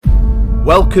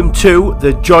Welcome to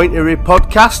the Jointery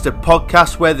Podcast, a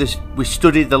podcast where we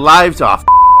study the lives of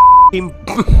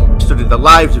study the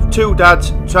lives of two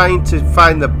dads trying to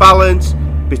find the balance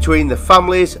between the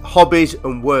families, hobbies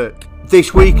and work.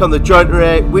 This week on the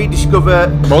Jointery, we discover...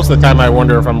 Most of the time I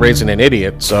wonder if I'm raising an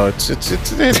idiot, so it's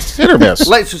hit or miss.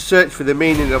 Let's search for the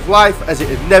meaning of life as it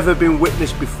has never been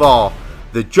witnessed before.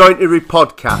 The Jointery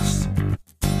Podcast.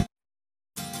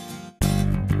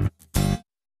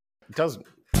 It doesn't,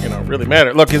 really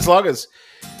matter. Look, as long as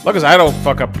I don't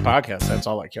fuck up the podcast, that's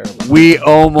all I care about. We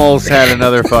almost had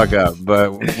another fuck up,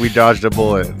 but we dodged a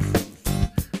bullet.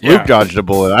 Yeah. Luke dodged a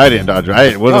bullet. I didn't dodge it.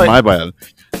 It wasn't my bad.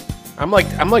 I'm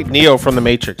like Neo from the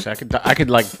Matrix. I could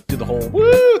like do the whole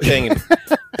woo thing. And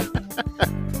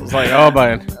I was like, oh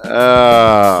man.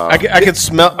 I could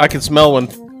smell when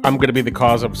I'm gonna be the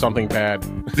cause of something bad.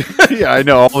 Yeah, I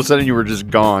know. All of a sudden you were just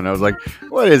gone. I was like,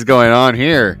 what is going on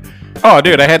here? Oh,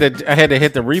 dude, I had to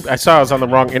hit the I saw I was on the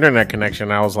wrong internet connection.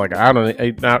 I was like, I'm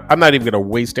not even gonna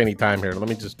waste any time here. Let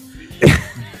me just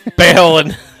bail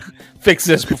and fix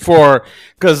this before,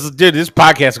 because dude, this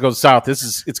podcast goes south.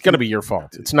 It's gonna be your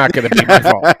fault. It's not gonna be my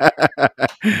fault.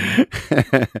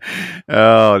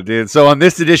 Oh, dude. So on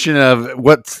this edition of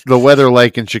What's the Weather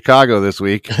Like in Chicago this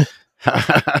week,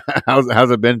 how's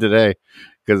it been today?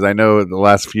 Because I know the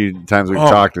last few times we've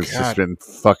talked, it's just been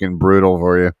fucking brutal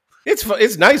for you.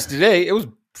 It's nice today. It was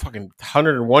fucking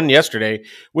 101 yesterday,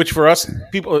 which for us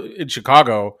people in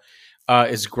Chicago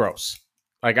is gross.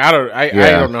 Like I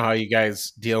don't know how you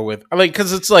guys deal with,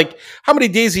 because it's like, how many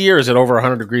days a year is it over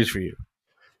 100 degrees for you?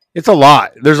 It's a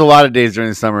lot. There's a lot of days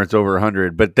during the summer it's over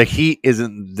 100, but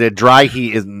the dry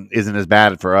heat isn't as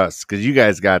bad for us, because you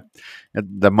guys got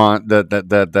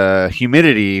the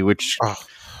humidity, which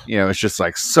it's just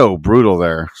like so brutal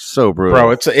there, so brutal.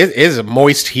 Bro, it is a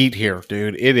moist heat here,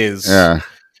 dude. It is. Yeah.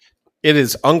 It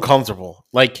is uncomfortable,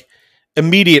 like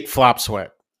immediate flop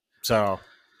sweat. So.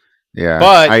 Yeah,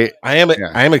 but I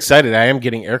am excited. I am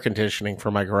getting air conditioning for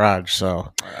my garage,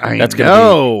 so it's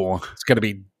gonna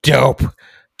be dope.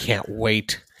 Can't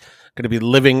wait. Gonna be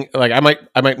living like I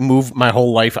might move my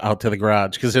whole life out to the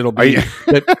garage, because it'll be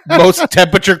the most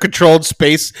temperature controlled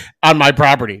space on my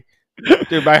property.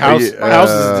 Dude, my house is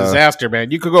a disaster,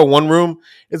 man. You could go one room,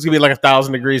 it's gonna be like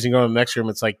 1,000 degrees, and go to the next room,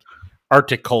 it's like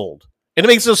Arctic cold. And it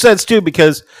makes no sense too,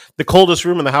 because the coldest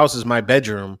room in the house is my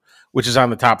bedroom, which is on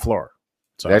the top floor.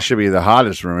 So. That should be the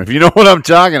hottest room, if you know what I'm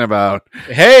talking about.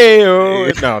 Hey,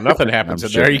 no, nothing happens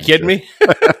in there. Are you kidding me?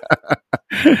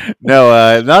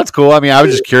 No, that's cool. I mean, I was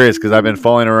just curious, because I've been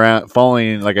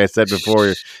following, like I said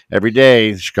before, every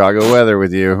day Chicago weather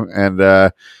with you, and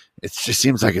it just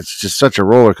seems like it's just such a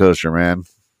roller coaster, man.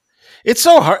 It's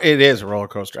so hard. It is a roller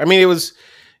coaster. I mean,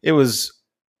 it was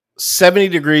 70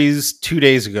 degrees 2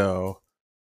 days ago.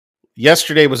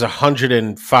 Yesterday was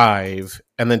 105,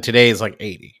 and then today is like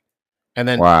 80. And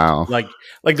then, wow, like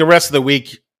the rest of the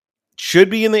week should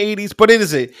be in the 80s, but it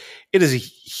is a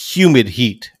humid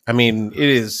heat. I mean,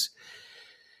 it's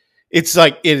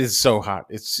so hot.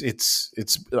 It's.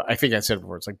 I think I said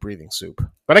before, it's like breathing soup.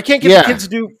 But I can't get the kids to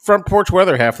do front porch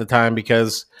weather half the time,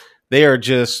 because they are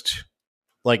just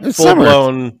like full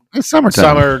blown. It's summertime.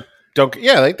 Summer.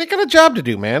 They got a job to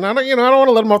do, man. I don't want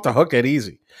to let them off the hook that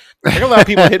easy. Like, a lot of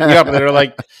people hit me up and they're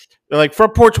like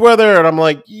front porch weather, and I'm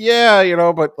like,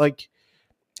 yeah, but like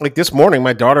this morning,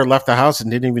 my daughter left the house and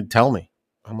didn't even tell me.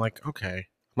 I'm like, okay.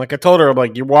 I told her, I'm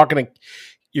like, you're going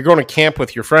to camp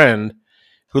with your friend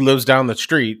who lives down the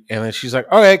street. And then she's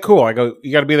like, okay, cool. I go,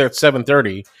 you got to be there at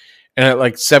 7:30. And at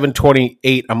like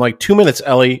 7:28, I'm like, 2 minutes,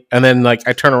 Ellie. And then like,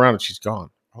 I turn around and she's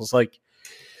gone. I was like,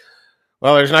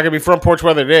 well, there's not going to be front porch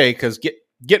weather today, because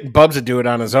getting Bubs to do it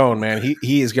on his own, man.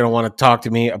 He is going to want to talk to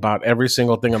me about every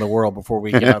single thing in the world before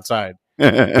we get outside.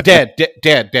 Dad,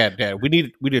 we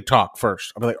need to talk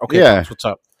first. I'm like, okay, Bubs, what's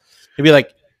up? He'd be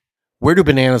like, where do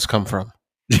bananas come from?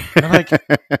 And I'm like,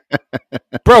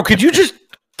 bro, could you just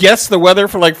guess the weather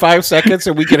for like 5 seconds,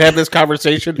 and we can have this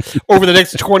conversation over the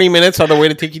next 20 minutes on the way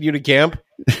to taking you to camp?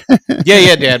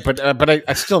 Yeah, Dad, but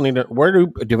I still need to. Where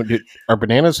do our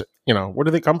bananas? Where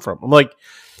do they come from? I'm like,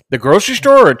 the grocery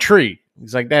store or a tree?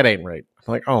 He's like, that ain't right.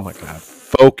 I'm like, oh my god.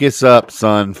 Focus up,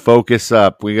 son. Focus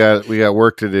up. We got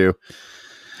work to do.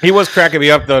 He was cracking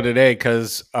me up though today,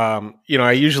 because I'm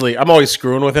always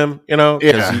screwing with him,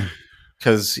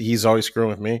 because he's always screwing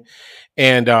with me,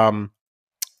 and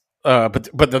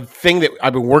but the thing that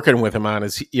I've been working with him on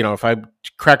is, if I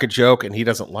crack a joke and he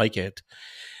doesn't like it,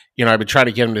 I've been trying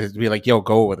to get him to be like, yo,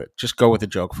 go with it. Just go with the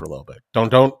joke for a little bit.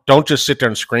 Don't just sit there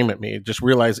and scream at me. Just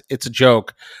realize it's a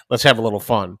joke. Let's have a little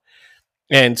fun.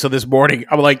 And so this morning,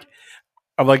 I'm like,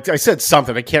 I said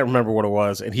something. I can't remember what it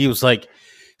was. And he was like,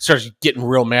 starts getting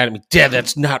real mad at me. Dad,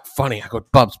 that's not funny. I go,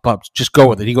 Bubs, just go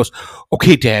with it. He goes,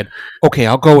 okay, Dad. Okay,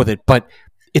 I'll go with it. But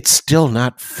it's still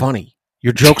not funny.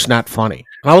 Your joke's not funny.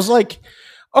 And I was like,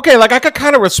 okay, like I could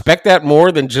kind of respect that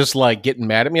more than just like getting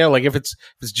mad at me. Like if it's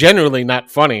genuinely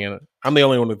not funny and I'm the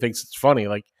only one who thinks it's funny,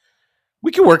 like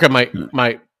we can work on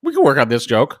we can work on this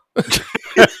joke.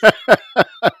 That's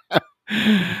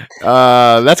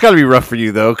got to be rough for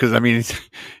you though, because I mean,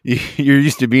 you're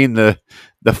used to being the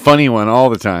funny one all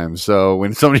the time. So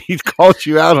when somebody calls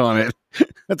you out on it,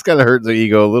 that's got to hurt the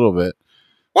ego a little bit.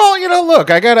 Well,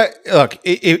 look, I gotta look.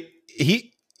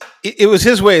 It was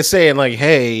his way of saying like,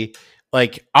 hey,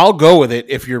 like I'll go with it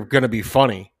if you're gonna be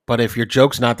funny, but if your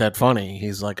joke's not that funny,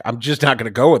 he's like, I'm just not gonna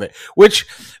go with it. Which,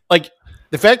 like,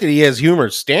 the fact that he has humor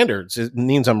standards, it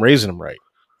means I'm raising him right.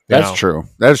 That's true.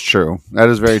 That's true. That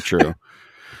is very true.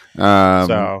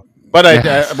 But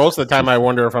I most of the time I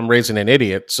wonder if I'm raising an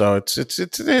idiot. So it's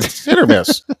hit or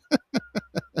miss.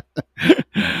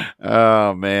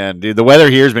 Oh man, dude, the weather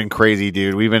here has been crazy,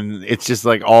 dude. It's just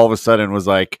like all of a sudden was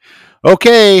like,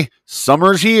 okay,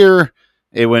 summer's here.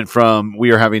 It went from we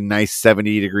were having nice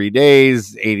 70-degree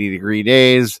days, 80-degree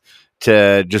days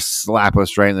to just slap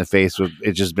us right in the face with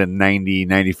it's just been 90,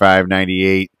 95,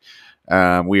 98.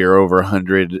 We are over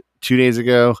 100 2 days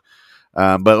ago.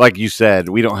 But like you said,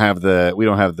 we don't have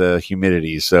the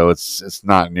humidity, so it's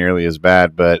not nearly as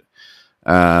bad, but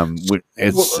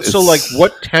so like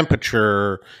what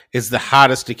temperature is the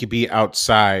hottest it could be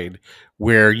outside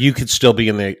where you could still be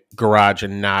in the garage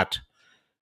and not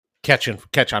catch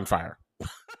on fire?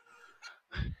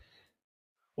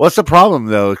 What's the problem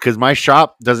though? Because my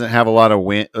shop doesn't have a lot of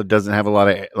wind. Doesn't have a lot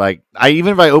of like.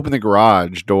 Even if I open the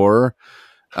garage door,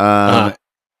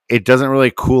 it doesn't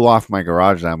really cool off my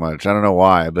garage that much. I don't know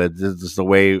why, but this is the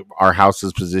way our house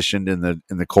is positioned in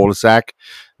the cul-de-sac.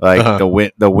 Like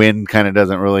the wind kind of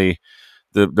doesn't really,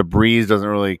 the breeze doesn't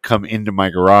really come into my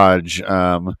garage.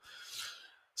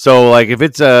 So like if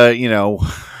it's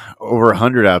over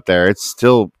 100 out there,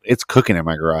 it's cooking in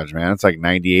my garage, man. It's like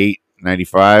 98,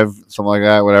 95, something like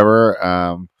that,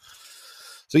 whatever.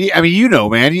 So yeah, I mean,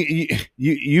 man,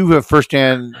 you have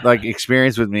firsthand like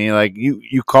experience with me. Like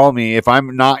you call me if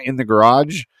I'm not in the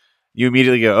garage, you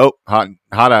immediately go, "Oh,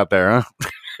 hot out there, huh?"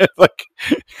 Like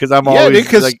because I'm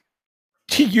always like.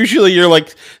 Usually you're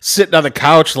like sitting on the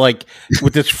couch like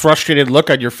with this frustrated look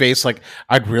on your face like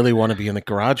I'd really want to be in the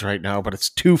garage right now, but it's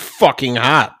too fucking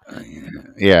hot.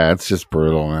 Yeah, it's just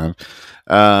brutal, man.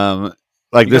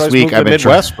 Like you this week I've been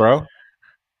Midwest, bro.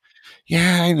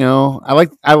 Yeah, I know.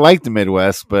 I like the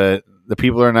Midwest, but the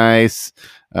people are nice.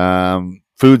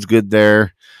 Food's good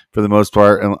there for the most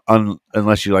part,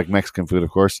 unless you like Mexican food, of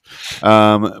course.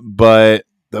 But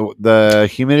the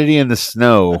humidity and the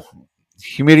snow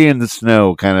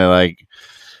kind of like,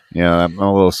 I'm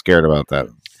a little scared about that.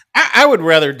 I would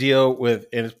rather deal with,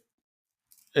 I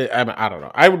don't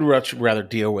know. I would rather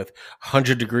deal with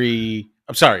 100-degree,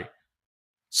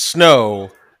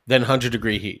 snow than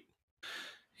 100-degree heat.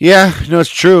 Yeah, no, it's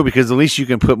true because at least you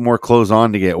can put more clothes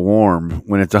on to get warm.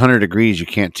 When it's 100 degrees, you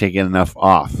can't take enough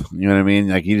off. You know what I mean?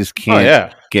 Like you just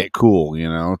can't get cool.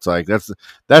 It's like that's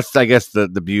I guess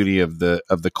the beauty of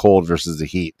the cold versus the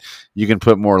heat. You can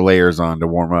put more layers on to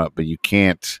warm up, but you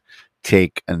can't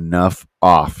take enough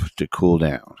off to cool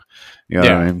down. You know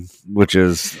what I mean? Which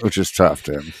is tough,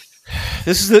 Tim.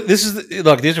 These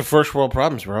are first world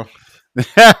problems, bro. These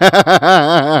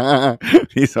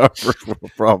are first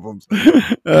world problems.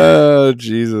 Oh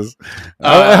Jesus!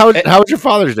 How was your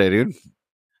Father's Day, dude?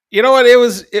 You know what? It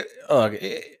was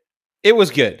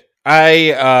good.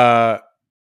 We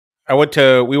went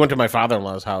to my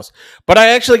father-in-law's house, but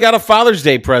I actually got a Father's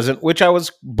Day present, which I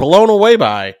was blown away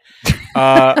by.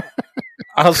 I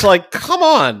was like, "Come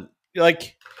on!"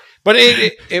 Like, but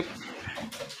it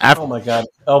oh my God,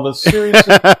 Elvis!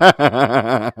 Seriously.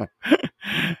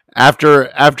 After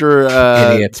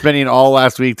spending all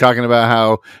last week talking about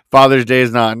how Father's Day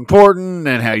is not important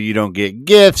and how you don't get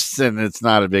gifts and it's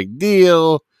not a big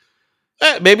deal.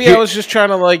 Maybe I was just trying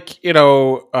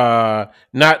to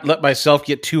not let myself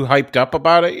get too hyped up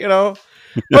about it,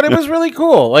 but it was really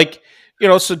cool. Like,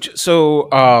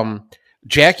 so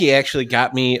Jackie actually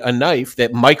got me a knife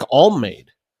that Mike Alm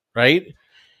made. Right.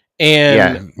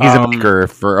 And he's a maker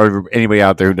for anybody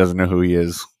out there who doesn't know who he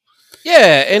is.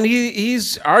 Yeah, and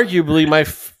he's arguably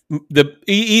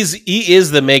he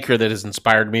is the maker that has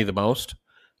inspired me the most.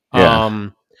 Yeah.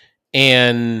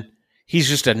 And he's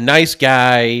just a nice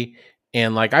guy,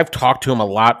 and like I've talked to him a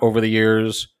lot over the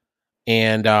years,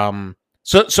 and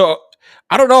so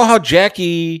I don't know how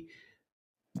Jackie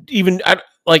I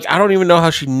don't even know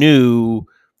how she knew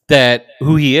that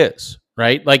who he is,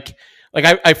 right? Like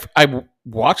I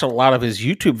watch a lot of his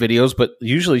YouTube videos, but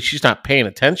usually she's not paying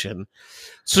attention.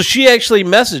 So she actually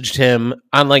messaged him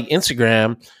on like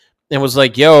Instagram and was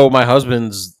like, "Yo, my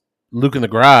husband's Luke in the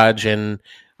garage, and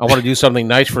I want to do something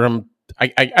nice for him."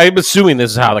 I'm assuming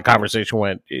this is how the conversation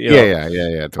went.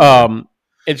 Yeah. Totally.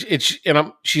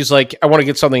 She's like, "I want to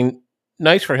get something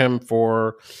nice for him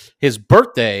for his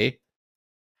birthday,"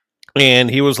 and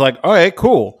he was like, "All right,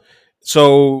 cool."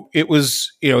 So it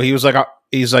was, he was like,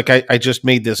 I just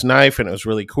made this knife and it was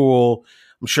really cool.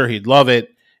 I'm sure he'd love it.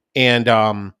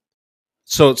 And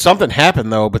so something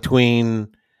happened though between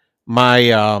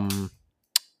my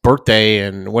birthday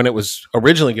and when it was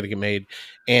originally going to get made,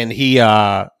 and he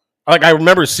like, I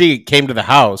remember seeing it came to the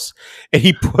house, and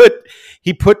he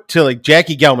put to like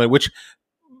Jackie Gelman, which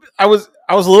I was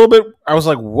a little bit, I was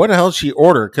like, what the hell did she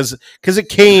order? Because it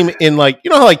came in like,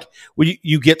 how like when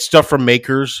you get stuff from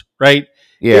makers, right?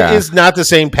 Yeah, it is not the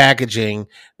same packaging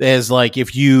as like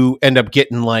if you end up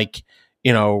getting like,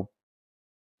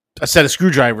 a set of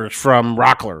screwdrivers from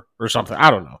Rockler or something. I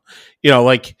don't know.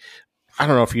 Like, I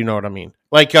don't know if you know what I mean.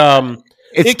 Like,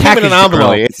 it came in an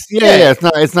envelope.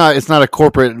 It's not a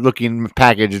corporate looking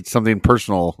package. It's something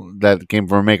personal that came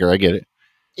from a maker. I get it.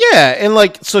 Yeah, and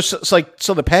like so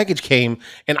the package came,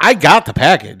 and I got the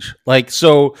package. Like,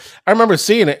 so I remember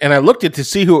seeing it, and I looked it to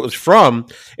see who it was from,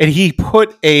 and he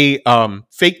put a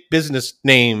fake business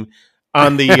name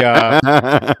on the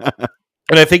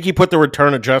and I think he put the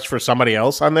return address for somebody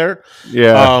else on there.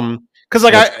 Yeah. Because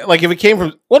like if it came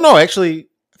from, well, no, actually,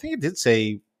 I think it did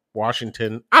say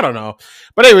Washington. I don't know,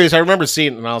 but anyways, I remember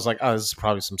seeing it, and I was like, oh, this is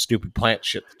probably some stupid plant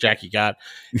shit that Jackie got,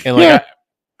 and like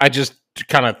I just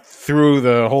kind of threw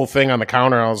the whole thing on the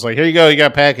counter. I was like, here you go, you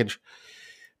got a package.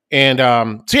 And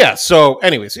so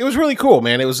anyways, it was really cool,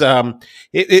 man. It was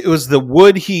it was the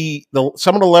wood he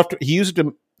used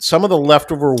some of the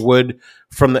leftover wood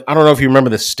from the, I don't know if you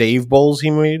remember the stave bowls he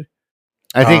made.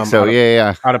 I think so.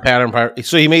 Out of pattern.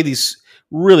 So he made these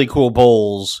really cool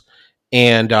bowls,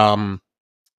 and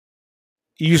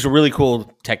he used a really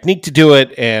cool technique to do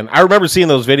it. And I remember seeing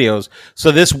those videos.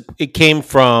 So it came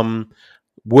from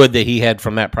wood that he had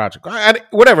from that project.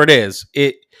 Whatever it is,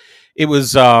 it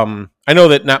was. I know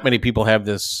that not many people have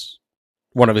this,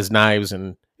 one of his knives,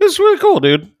 and it was really cool,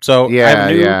 dude. So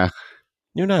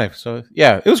new knife. So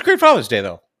yeah, it was a great Father's Day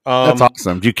though. That's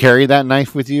awesome. Do you carry that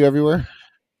knife with you everywhere?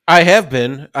 I have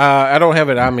been. I don't have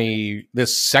it on me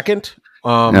this second,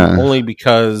 only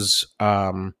because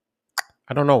I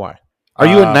don't know why. Are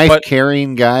you a knife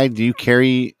carrying guy? Do you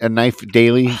carry a knife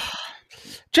daily?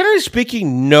 Generally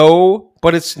speaking, no,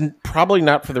 but it's probably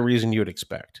not for the reason you would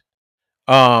expect.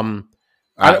 I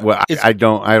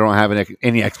don't have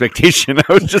any expectation.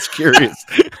 I was just curious.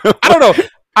 I don't know.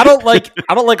 I don't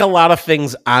like a lot of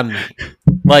things on me.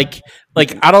 Like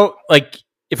I don't like,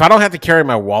 if I don't have to carry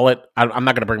my wallet, I'm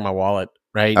not going to bring my wallet,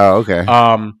 right? Oh, okay.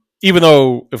 Even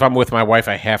though if I'm with my wife,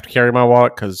 I have to carry my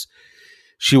wallet because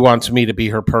she wants me to be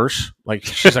her purse. Like,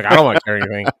 she's like, I don't want to carry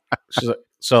anything. She's like,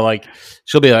 so like,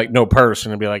 she'll be like, no purse,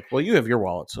 and I'll be like, well, you have your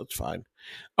wallet, so it's fine.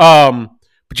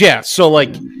 But yeah, so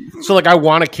like I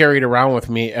want to carry it around with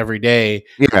me every day,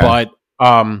 but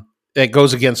it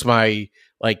goes against my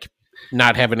like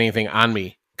not having anything on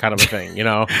me kind of a thing,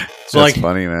 So that's like,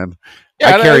 funny, man.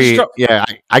 Yeah,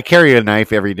 I carry a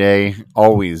knife every day,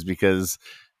 always, because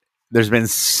there's been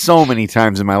so many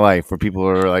times in my life where people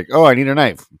are like, "Oh, I need a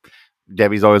knife."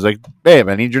 Debbie's always like, "Babe,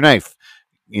 I need your knife."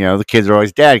 The kids are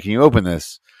always, "Dad, can you open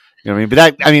this?" You know what I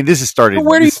mean? But this has started.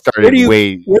 Where do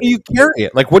you carry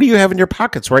it? Like, what do you have in your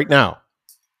pockets right now?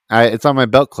 It's on my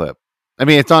belt clip. I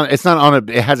mean, it's not on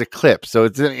a. It has a clip, so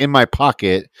it's in my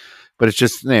pocket, but it's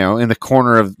just in the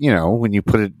corner of when you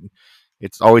put it.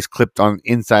 It's always clipped on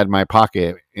inside my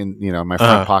pocket, in my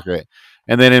front pocket,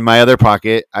 and then in my other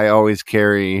pocket, I always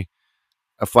carry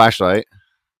a flashlight.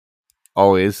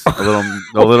 Always a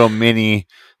little mini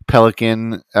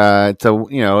Pelican. It's a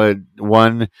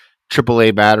one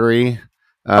AAA battery.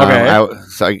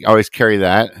 So I always carry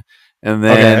that, and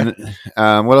then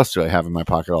what else do I have in my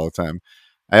pocket all the time?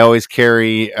 I always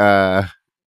carry eye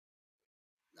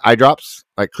drops,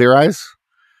 like Clear Eyes,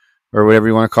 or whatever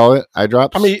you want to call it, eye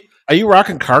drops. I mean, are you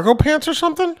rocking cargo pants or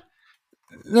something?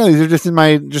 No, these are just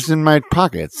in my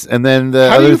pockets. And then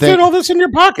how do you fit all this in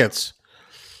your pockets?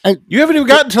 You haven't even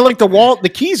gotten to like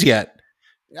the keys yet.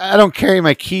 I don't carry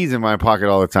my keys in my pocket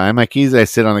all the time. My keys I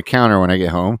sit on the counter when I get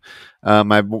home.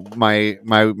 My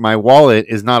wallet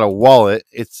is not a wallet.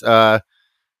 It's I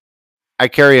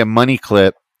carry a money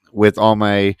clip with all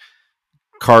my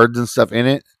cards and stuff in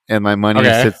it, and my money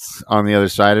sits on the other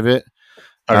side of it.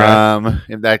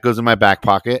 And that goes in my back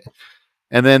pocket.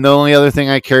 And then the only other thing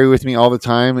I carry with me all the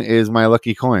time is my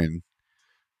lucky coin.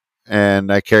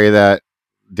 and I carry that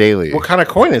daily. What kind of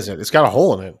coin is it? It's got a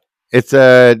hole in it. It's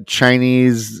a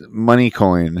Chinese money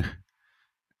coin.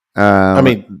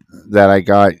 That I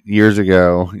got years and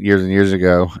years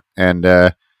ago, and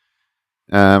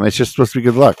it's just supposed to be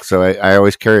good luck. So I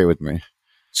always carry it with me.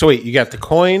 So wait, you got the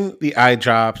coin, the eye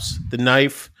drops, the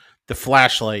knife, the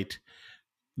flashlight,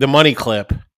 the money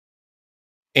clip,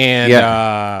 and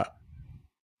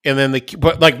then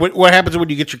what happens when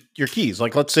you get your keys?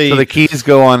 Like, let's say, so the keys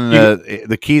go on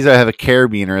the keys. I have a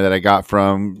carabiner that I got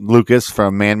from Lucas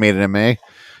from Man Made in MA.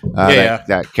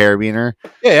 That carabiner.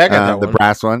 Yeah, I got that the one.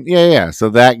 brass one. Yeah. So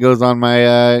that goes on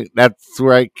my. That's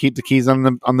where I keep the keys on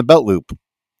the belt loop.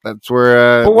 That's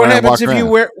where. But what happens if you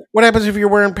wear? What happens if you're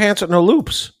wearing pants with no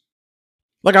loops?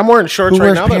 Like, I'm wearing shorts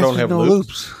right now that don't have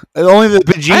loops. Only the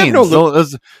pajines. I have no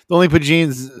loops. The only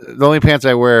pajines. The only pants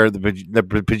I wear the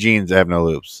pajines have no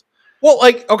loops. Well,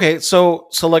 like, okay, so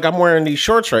like I'm wearing these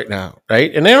shorts right now,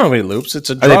 right? And they don't have any loops. It's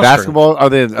a drawstring. Are they basketball?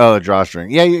 Are they a drawstring?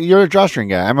 Yeah, you're a drawstring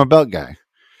guy. I'm a belt guy.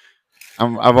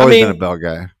 I've always been a belt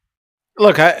guy.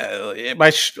 Look,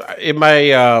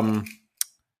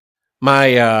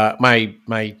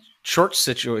 my short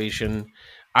situation,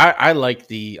 I like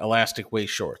the elastic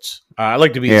waist shorts. I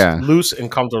like to be as loose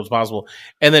and comfortable as possible.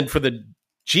 And then for the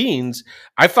jeans,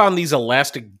 I found these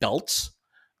elastic belts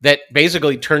that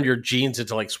basically turned your jeans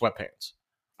into like sweatpants.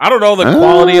 I don't know the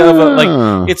quality of it.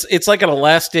 Like it's like an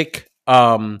elastic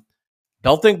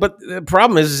belt thing, but the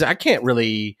problem is I can't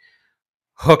really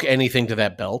hook anything to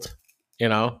that belt, you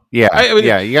know? Yeah.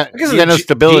 You got no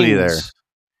stability there.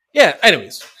 Yeah.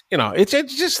 Anyways,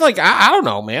 it's just like, I don't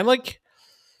know, man. Like,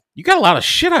 you got a lot of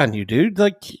shit on you, dude.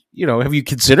 Like, have you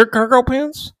considered cargo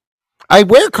pants? I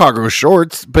wear cargo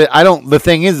shorts, but the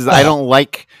thing is I don't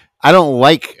like,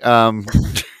 Elvis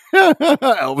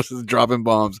is dropping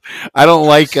bombs. I don't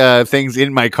like things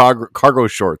in my cargo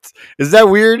shorts. Is that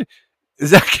weird?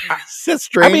 Is that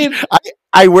strange? I mean,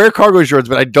 I wear cargo shorts,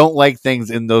 but I don't like things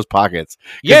in those pockets.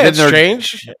 Yeah, it's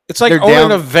strange. It's like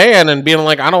owning a van and being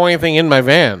like, I don't want anything in my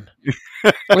van.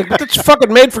 Like, but that's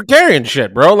fucking made for carrying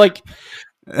shit, bro. Like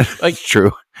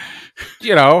true.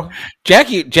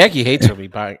 Jackie hates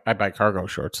when I buy cargo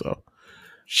shorts though.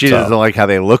 She doesn't like how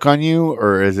they look on you,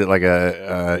 or is it like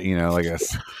a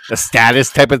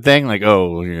status type of thing? Like,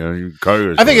 cargo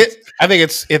shorts. I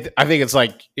think it's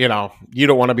like, you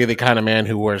don't want to be the kind of man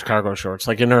who wears cargo shorts.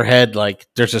 Like, in her head, like,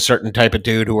 there's a certain type of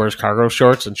dude who wears cargo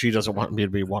shorts, and she doesn't want me to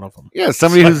be one of them. Yeah,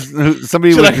 somebody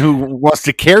who wants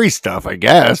to carry stuff, I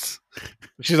guess.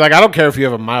 She's like, I don't care if you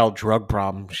have a mild drug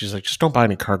problem. She's like, just don't buy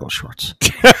any cargo shorts.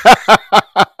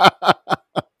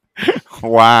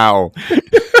 Wow.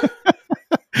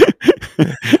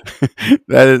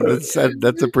 That's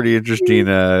a pretty interesting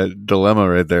dilemma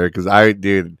right there, because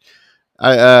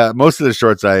most of the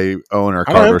shorts I own are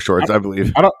cargo shorts, I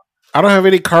believe. I don't have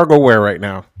any cargo wear right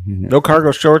now. No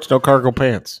cargo shorts, no cargo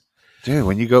pants. Dude,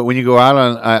 when you go out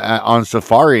on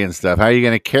safari and stuff, how are you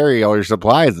going to carry all your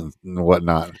supplies and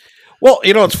whatnot? Well,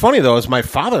 it's funny though, is my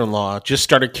father-in-law just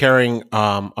started carrying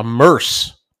a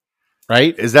Merce,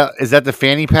 right? Is that the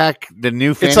fanny pack, the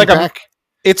new fanny pack?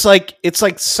 It's like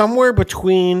somewhere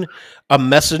between a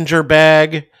messenger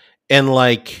bag and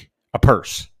like a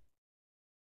purse.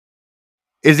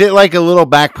 Is it like a little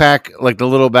backpack, like the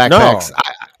little backpacks? No,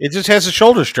 it just has a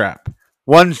shoulder strap.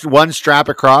 One strap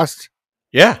across?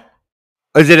 Yeah.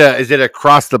 Is it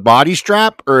across the body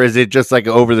strap, or is it just like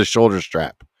over the shoulder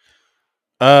strap?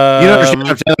 You don't understand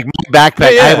what I'm saying? Like my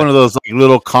backpack, I have one of those like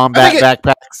little combat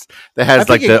backpacks that has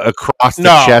like the across the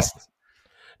chest.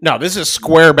 No, this is a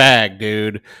square bag,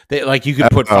 dude. Like you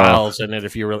could put files in it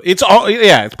if you really. It's all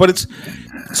but it's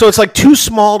like too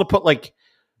small to put like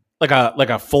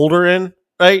a folder in,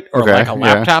 right? Or like a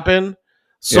laptop in.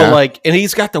 So like, and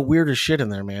he's got the weirdest shit in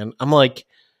there, man. I'm like,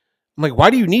 why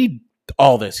do you need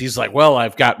all this? He's like, well,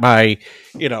 I've got my,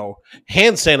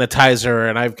 hand sanitizer,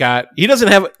 and he doesn't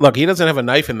have a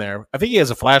knife in there. I think he has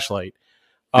a flashlight.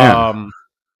 Yeah.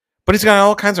 But he's got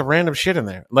all kinds of random shit in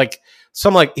there. Like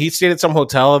he stayed at some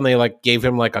hotel and they like gave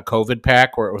him like a COVID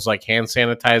pack where it was like hand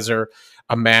sanitizer,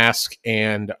 a mask,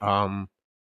 and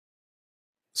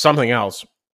something else.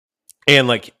 And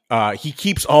like he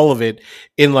keeps all of it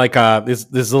in like this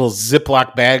little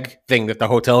Ziploc bag thing that the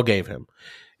hotel gave him.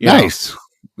 Nice.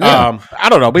 Yeah. I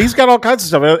don't know, but he's got all kinds of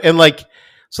stuff, and like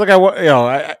it's like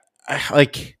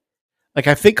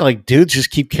I think like dudes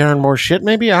just keep carrying more shit.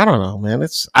 Maybe, I don't know, man.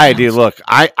 I do. Look,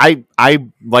 I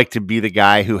like to be the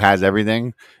guy who has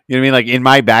everything. You know what I mean? Like in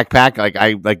my backpack,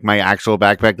 like my actual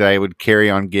backpack that I would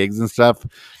carry on gigs and stuff.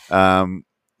 I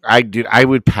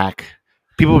would pack.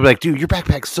 People would be like, dude, your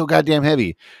backpack's so goddamn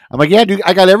heavy. I'm like, yeah, dude,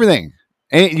 I got everything.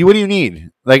 What do you need?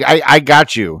 Like I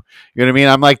got you. You know what I mean?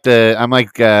 I'm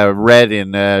like Red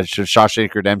in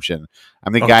Shawshank Redemption.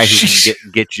 I'm the guy who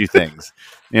can get you things.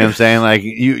 You know what I'm saying? Like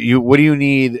you what do you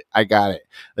need? I got it.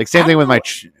 Like same thing with my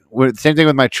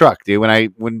truck, dude.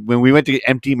 When we went to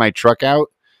empty my truck out,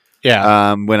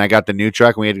 when I got the new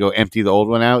truck and we had to go empty the old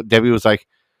one out, Debbie was like,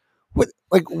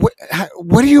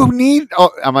 what do you need?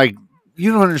 Oh, I'm like,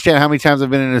 you don't understand how many times I've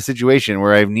been in a situation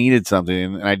where I've needed something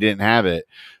and I didn't have it.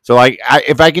 So like,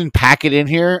 if I can pack it in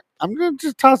here, I'm going to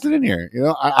just toss it in here. You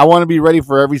know, I want to be ready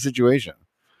for every situation.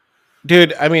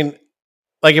 Dude, I mean,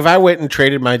 like if I went and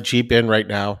traded my Jeep in right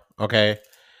now, okay,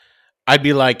 I'd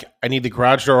be like, I need the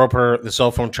garage door opener, the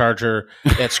cell phone charger,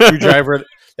 that screwdriver,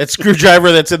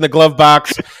 that's in the glove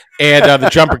box, and the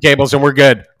jumper cables, and we're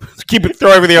good.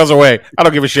 Throw everything else away. I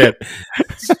don't give a shit.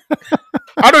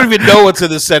 I don't even know what's in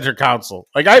the center console.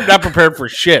 Like I'm not prepared for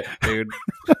shit, dude.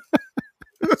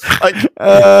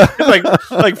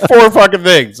 like 4 fucking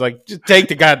things. Like just take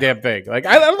the goddamn thing. Like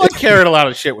I don't like carrying a lot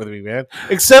of shit with me, man.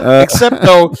 Except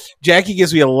though, Jackie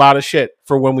gives me a lot of shit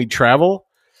for when we travel.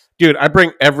 Dude, I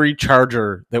bring every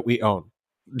charger that we own.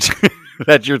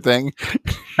 That's your thing.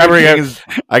 I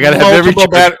gotta have every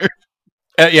charger.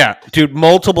 Yeah, dude,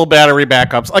 multiple battery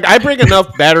backups. Like I bring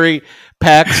enough battery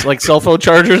packs, like cell phone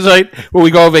chargers, right, when we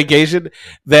go on vacation,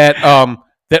 that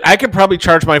I could probably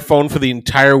charge my phone for the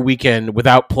entire weekend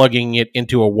without plugging it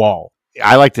into a wall.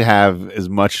 I like to have as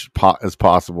much as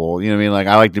possible. You know what I mean? Like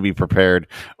I like to be prepared,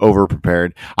 over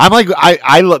prepared. I'm like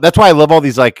that's why I love all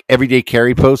these like everyday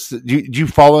carry posts. Do you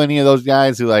follow any of those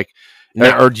guys who like? No.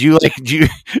 Or do you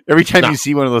every time you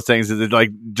see one of those things, does it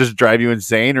like just drive you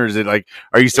insane, or is it like,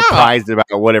 are you surprised about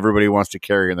what everybody wants to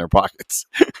carry in their pockets?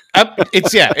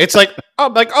 It's like,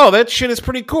 oh, that shit is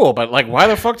pretty cool, but like, why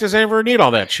the fuck does anyone need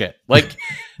all that shit? Like,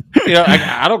 you know,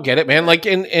 I don't get it, man. Like,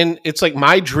 and it's like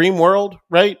my dream world,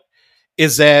 right?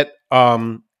 Is that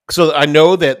so I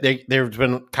know that there's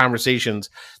been conversations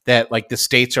that like the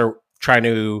states are trying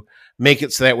to make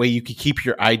it so that way you can keep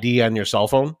your ID on your cell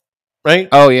phone. Right?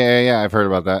 Oh yeah. I've heard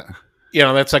about that. You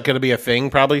know, that's like going to be a thing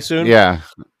probably soon. Yeah.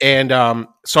 And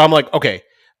so I'm like, okay,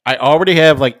 I already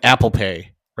have like Apple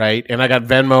Pay, right? And I got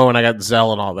Venmo and I got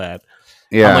Zelle and all that.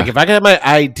 Yeah. I'm like, if I can have my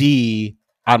ID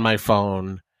on my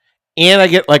phone, and I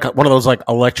get like one of those like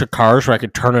electric cars where I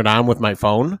could turn it on with my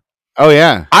phone. Oh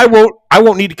yeah. I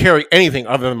won't need to carry anything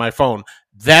other than my phone.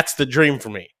 That's the dream for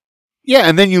me. Yeah,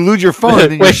 and then you lose your phone,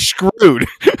 and then you're screwed. Dude,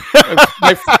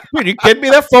 you kidding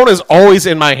me? That phone is always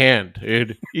in my hand,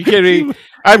 dude. You kidding me?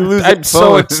 I'm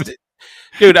so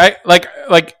dude. I like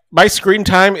my screen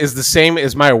time is the same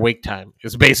as my awake time.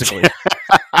 It's basically.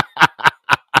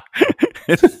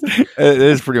 It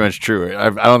is pretty much true.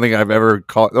 I don't think I've ever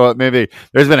called. Well, maybe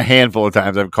there's been a handful of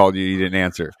times I've called you didn't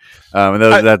answer, and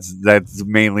that's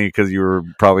mainly because you were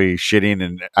probably shitting,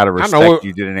 and out of respect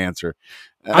you didn't answer.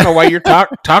 I don't know why you're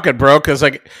talking, bro. Because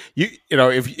like you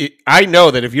know, I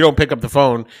know that if you don't pick up the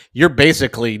phone, you're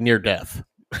basically near death.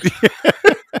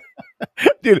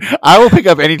 Dude, I will pick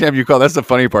up anytime you call. That's the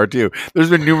funny part too.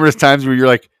 There's been numerous times where you're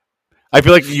like, I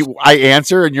feel like I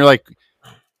answer, and you're like,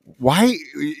 why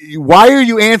are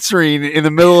you answering in the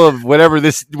middle of whatever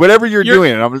you're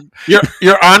doing?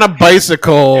 You're on a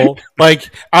bicycle,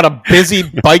 like on a busy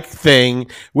bike thing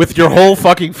with your whole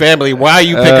fucking family. Why are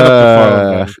you picking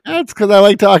up the phone? That's because I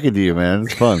like talking to you, man.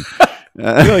 It's fun.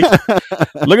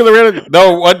 Look at the random.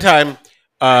 No, one time,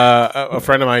 a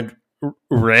friend of mine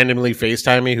randomly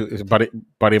FaceTimed me, who is a buddy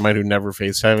of mine who never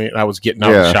FaceTimed me, and I was getting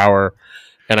out of the shower,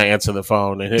 and I answered the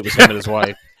phone, and it was him and his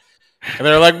wife. And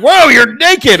they're like, "Whoa, you're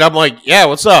naked!" I'm like, "Yeah,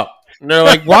 what's up?" And they're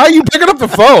like, "Why are you picking up the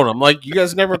phone?" I'm like, "You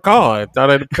guys never call. I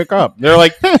thought I'd pick up." And they're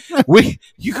like,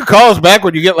 you could call us back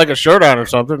when you get like a shirt on or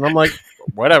something." And I'm like,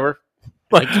 "Whatever."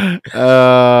 Like,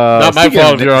 not my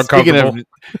fault if you're uncomfortable.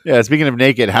 Speaking of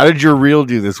naked, how did your reel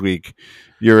do this week?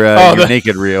 Your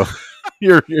naked reel,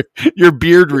 your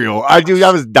beard reel. I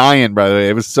was dying. By the way,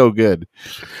 it was so good.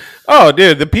 Oh,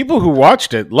 dude, the people who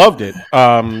watched it loved it.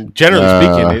 Generally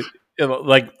speaking,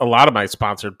 like a lot of my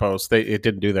sponsored posts, it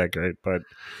didn't do that great, but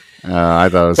I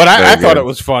thought it was. But I thought it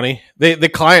was funny. The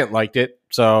client liked it,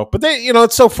 so. But they,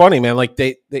 it's so funny, man. Like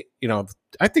they,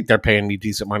 I think they're paying me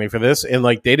decent money for this, and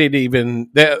like they didn't even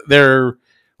they're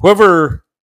whoever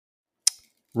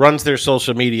runs their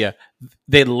social media,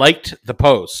 they liked the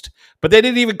post, but they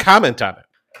didn't even comment on it.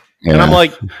 Yeah. And I'm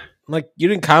like, you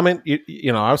didn't comment.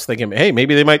 You know, I was thinking, hey,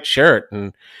 maybe they might share it,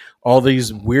 and all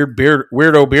these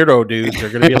weirdo dudes are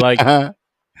going to be like,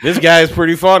 this guy is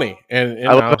pretty funny. And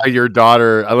I love how your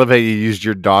daughter. I love how you used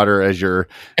your daughter as your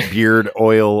beard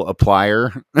oil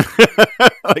applier.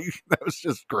 Like, that was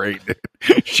just great. Dude.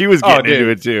 She was getting into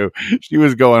it too. She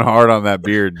was going hard on that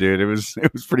beard, dude. It was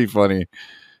pretty funny.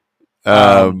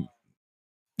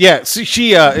 Yeah,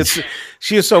 she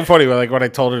is so funny. Like when I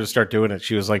told her to start doing it,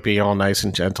 she was like being all nice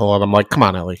and gentle, and I'm like, "Come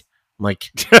on, Ellie." I'm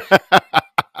like,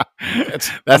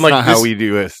 that's like, not how we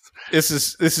do it. This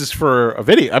is for a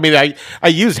video. I mean, I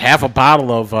used half a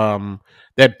bottle of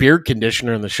that beard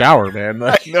conditioner in the shower, man.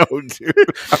 Like, I know, dude. I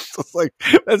was just like,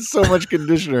 that's so much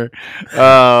conditioner.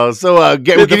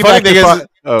 The funny thing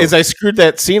is I screwed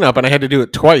that scene up and I had to do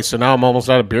it twice, so now I'm almost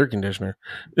out of beard conditioner.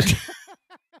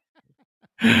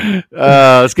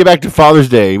 Let's get back to Father's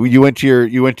Day. You went to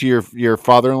your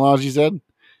father-in-law's, you said?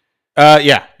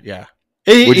 Yeah.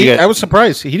 I was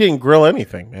surprised he didn't grill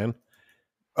anything, man.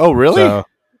 Oh, really? So,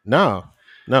 no.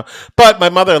 But my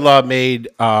mother-in-law made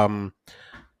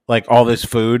like all this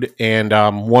food, and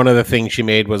one of the things she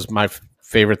made was my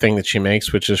favorite thing that she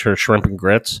makes, which is her shrimp and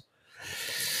grits.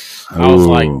 I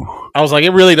was like,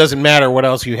 it really doesn't matter what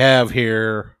else you have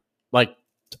here. Like,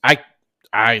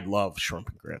 I love shrimp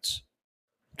and grits.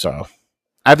 So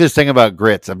I have this thing about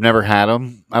grits. I've never had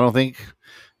them, I don't think,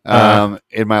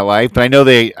 in my life. But I know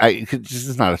this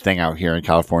is not a thing out here in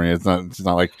California. It's not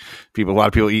like a lot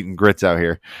of people eating grits out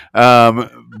here.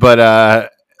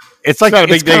 But it's like not a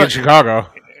big thing in Chicago.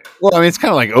 Well, I mean, it's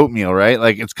kind of like oatmeal, right?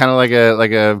 Like it's kind of like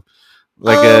a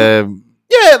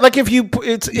yeah, like if you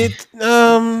I'd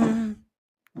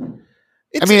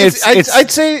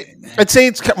say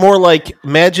it's more like,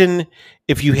 imagine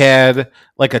if you had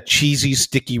like a cheesy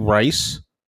sticky rice.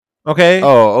 Okay.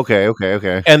 Oh, okay.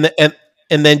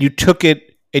 And then you took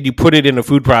it and you put it in a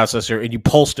food processor and you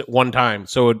pulsed it one time,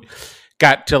 so it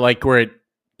got to like where it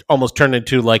almost turned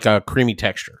into like a creamy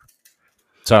texture.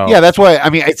 So yeah, that's why. I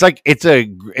mean, it's like it's a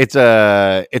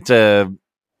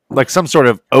like some sort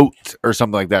of oat or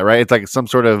something like that, right? It's like some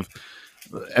sort of.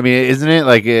 I mean, isn't it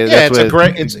like? Yeah, it's a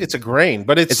grain. It's a grain,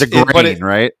 but it's a grain,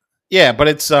 right? Yeah, but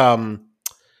it's I've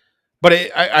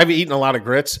eaten a lot of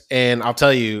grits, and I'll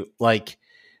tell you, like,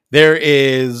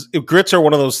 grits are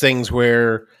one of those things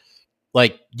where,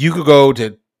 like, you could go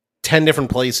to 10 different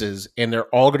places, and they're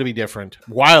all going to be different,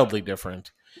 wildly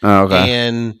different. Oh, okay.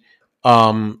 And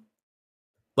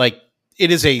like,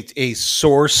 it is a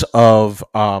source of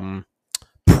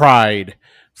pride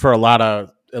for a lot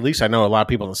of, at least I know a lot of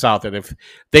people in the South, that if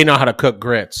they know how to cook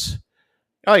grits.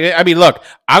 I mean, look,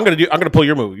 I'm gonna pull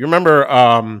your move. You remember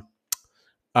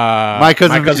my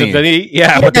cousin Vinny?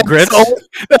 Yeah, with the grits.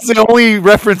 That's the only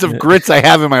reference of grits I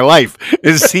have in my life,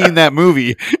 is seeing that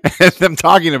movie and them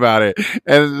talking about it.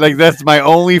 And like, that's my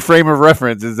only frame of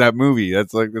reference, is that movie.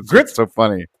 That's grits. So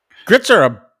funny. Grits are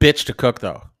a bitch to cook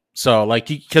though. So like,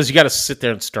 because you got to sit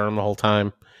there and stir them the whole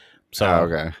time. So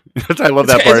okay, I love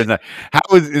that part. In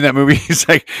that movie, he's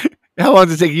like, "How long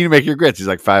does it take you to make your grits?" He's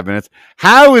like, 5 minutes.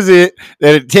 How is it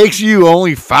that it takes you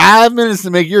only 5 minutes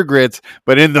to make your grits,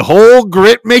 but in the whole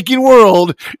grit making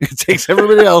world, it takes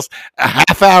everybody else a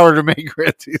half hour to make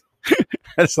grits?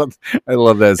 I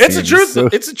love that. It's the truth.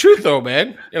 It's the truth, though,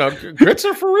 man. You know, grits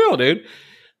are for real, dude.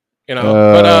 You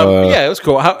know, yeah, it was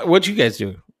cool. What'd you guys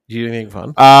do? Did you do anything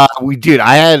fun? I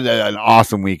had an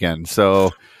awesome weekend.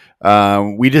 So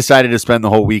we decided to spend the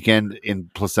whole weekend in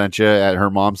Placentia at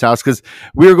her mom's house, because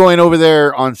we were going over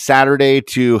there on Saturday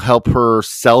to help her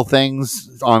sell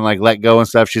things on like Let Go and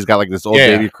stuff. She's got like this old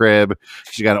baby crib.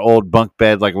 She's got an old bunk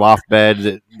bed, like loft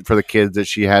bed for the kids that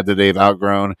she had that they've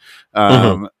outgrown.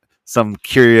 Some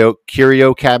curio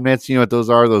cabinets, you know what those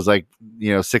are? Those, like,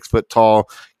 6 foot tall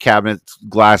cabinets,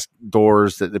 glass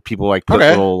doors that the people like put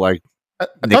little like. I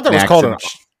thought that was called an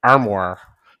armoire.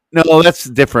 No, that's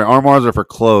different. Armoires are for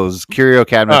clothes. Curio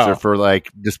cabinets are for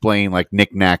like displaying like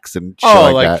knickknacks and shit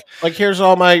like that. Like, here's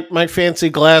all my fancy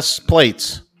glass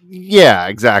plates. Yeah,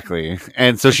 exactly.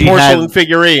 And so she porcelain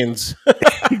figurines.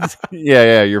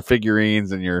 yeah, your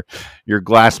figurines and your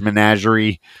glass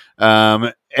menagerie.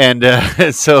 So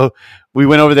we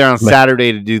went over there on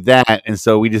Saturday to do that, and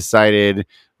so we decided,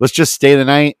 let's just stay the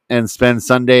night and spend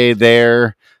Sunday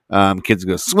there. Kids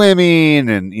go swimming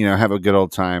and, have a good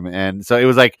old time. And so it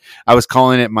was like, I was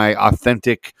calling it my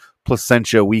authentic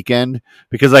Placentia weekend,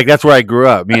 because like, that's where I grew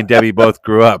up. Me and Debbie both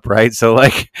grew up. Right. So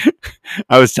like,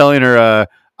 I was telling her,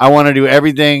 I want to do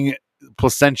everything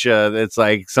Placentia. That's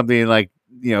like something like,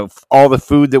 all the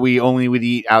food that we only would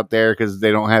eat out there, because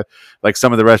they don't have like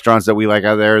some of the restaurants that we like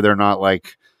out there. They're not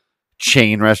like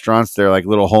chain restaurants. They're like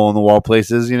little hole in the wall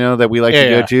places, that we like to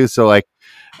go to. So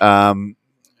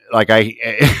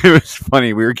it was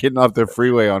funny. We were getting off the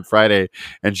freeway on Friday,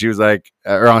 and she was like,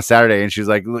 or on Saturday, and she was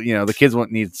like, the kids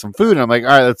need some food. And I'm like, all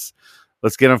right,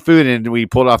 let's get them food. And we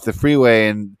pulled off the freeway,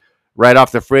 and right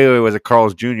off the freeway was a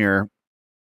Carl's Jr.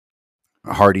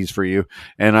 Hardee's for you.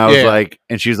 And I was like,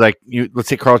 and she was like, let's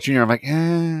take Carl's Jr. I'm like,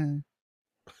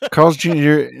 Carl's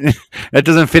Jr. That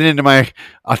doesn't fit into my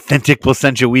authentic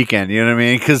Placentia weekend. You know what I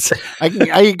mean? Because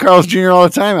I eat Carl's Jr. all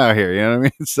the time out here. You know what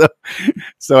I mean?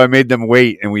 So I made them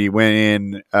wait, and we went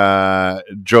in,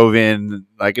 drove in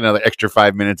like another extra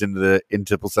 5 minutes into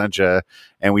Placentia,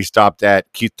 and we stopped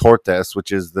at Cute Tortas,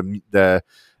 which is the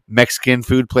Mexican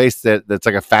food place that's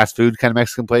like a fast food kind of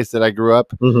Mexican place that I grew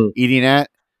up eating at.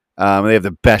 They have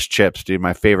the best chips, dude.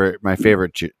 My favorite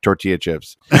tortilla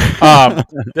chips.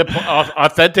 The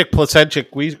authentic Placentia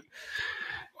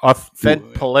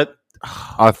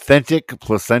authentic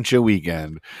Placentia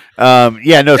weekend. So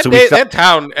that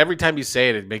town. Every time you say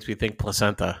it, it makes me think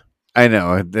placenta. I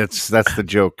know that's the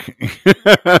joke.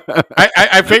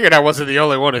 I figured I wasn't the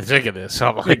only one to think of this. So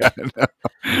I'm like,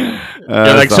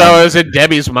 so I was in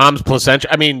Debbie's mom's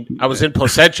Placentia. I mean, I was in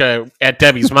Placentia at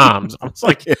Debbie's mom's. I was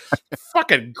like,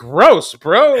 fucking gross,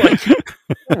 bro. Like,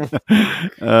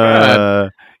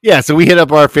 so we hit up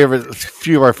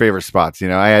few of our favorite spots. We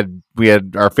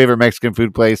had our favorite Mexican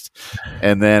food place,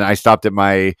 and then I stopped at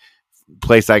my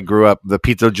place the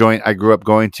pizza joint I grew up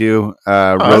going to,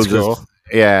 Roses. That's cool.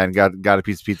 Yeah, and got a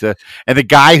piece of pizza. And the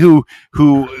guy who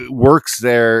works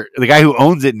there, the guy who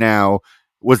owns it now,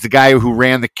 was the guy who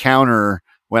ran the counter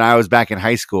when I was back in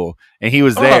high school, and he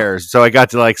was there. So I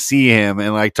got to see him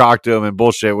and talk to him and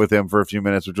bullshit with him for a few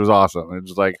minutes, which was awesome. It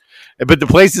was but the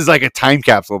place is like a time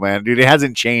capsule, man, dude. It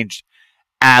hasn't changed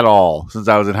at all since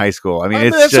I was in high school. I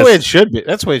mean, that's the way it should be.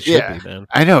 That's the way it should be, man.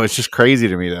 I know, it's just crazy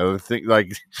to me though.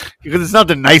 Because it's not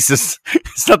the nicest.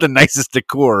 It's not the nicest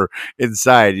decor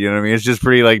inside. You know what I mean? It's just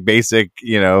pretty basic.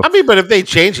 I mean, but if they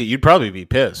change it, you'd probably be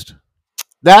pissed.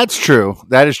 That's true.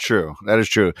 That is true.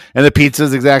 And the pizza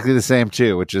is exactly the same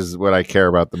too, which is what I care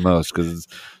about the most because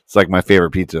it's like my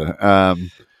favorite pizza.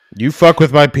 You fuck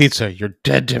with my pizza, you're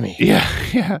dead to me.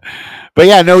 Yeah. But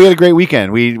yeah, no, we had a great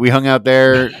weekend. We hung out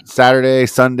there Saturday,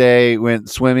 Sunday, went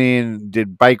swimming,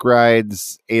 did bike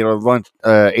rides, ate our lunch,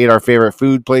 ate our favorite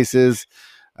food places.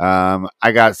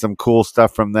 I got some cool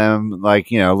stuff from them,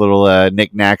 little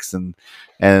knickknacks and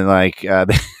they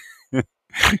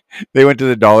went to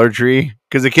the Dollar Tree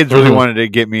because the kids really wanted to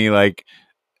get me a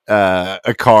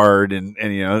card and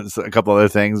a couple other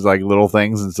things, little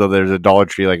things. And so there's a Dollar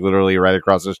Tree literally right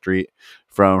across the street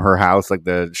from her house,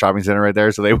 the shopping center right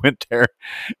there. So they went there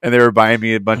and they were buying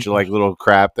me a bunch of little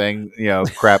crap things,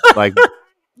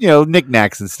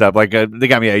 knickknacks and stuff. They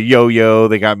got me a yo-yo.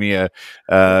 They got me a,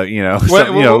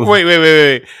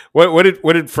 Wait.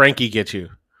 What did Frankie get you?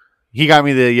 He got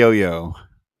me the yo-yo.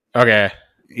 Okay.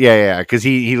 Yeah, because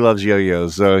he loves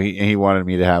yo-yos, so he wanted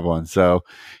me to have one. So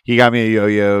he got me a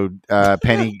yo-yo.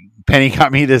 Penny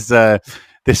got me this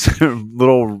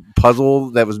little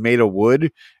puzzle that was made of wood.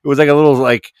 It was a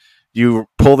little you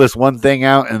pull this one thing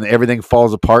out and everything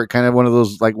falls apart, kind of one of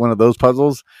those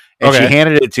puzzles. And she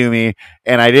handed it to me,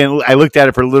 and I looked at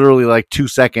it for literally 2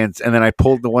 seconds, and then I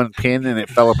pulled the one pin and it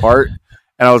fell apart.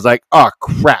 And I was like, oh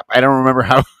crap, I don't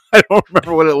remember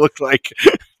what it looked like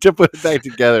to put it back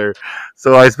together.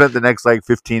 So I spent the next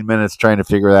 15 minutes trying to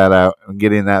figure that out and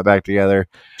getting that back together.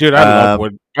 Dude, I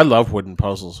love wooden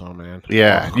puzzles, man.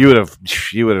 Yeah, you would have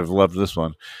loved this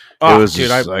one. Oh, it was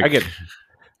dude, I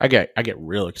get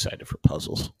real excited for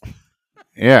puzzles.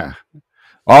 Yeah.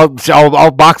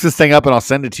 I'll box this thing up and I'll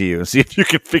send it to you and see if you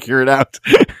can figure it out.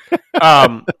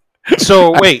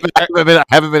 So wait, I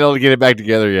haven't been able to get it back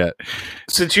together yet.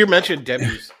 Since you mentioned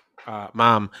Debbie's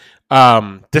mom,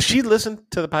 does she listen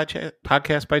to the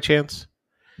podcast by chance?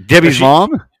 Debbie's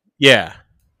mom? Yeah.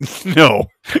 No,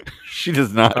 she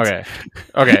does not. Okay.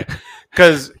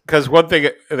 Because one thing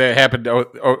that happened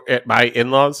at my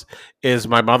in-laws is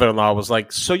my mother-in-law was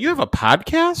like, "So you have a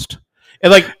podcast?"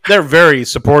 And they're very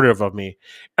supportive of me,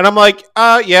 and I'm like,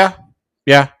 yeah."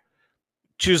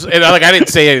 She was, and I didn't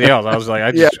say anything else. I was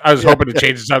like, I was hoping to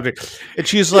change the subject, and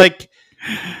she's like,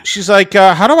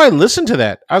 how do I listen to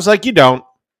that? I was like, you don't.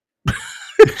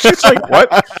 She's like,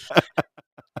 what?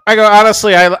 I go,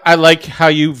 honestly, I like how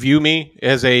you view me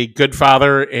as a good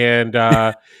father and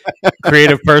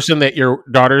creative person that your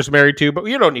daughter's married to, but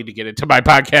you don't need to get into my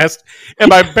podcast. And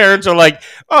my parents are like,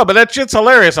 oh, but that shit's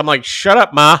hilarious. I'm like, shut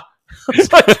up, Ma.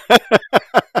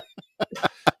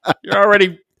 You're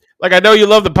already I know you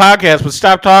love the podcast, but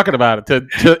stop talking about it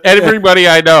to everybody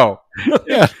I know.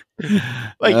 Yeah.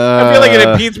 I feel like it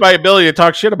impedes my ability to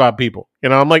talk shit about people.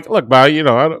 I'm like, look, Ma,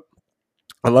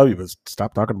 I love you, but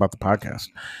stop talking about the podcast.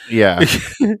 Yeah.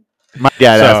 My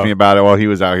dad asked me about it while he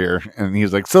was out here, and he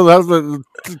was like, "So tell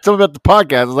me about the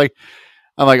podcast."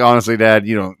 I'm like, honestly, Dad,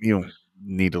 you don't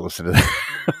need to listen to that.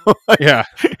 Yeah,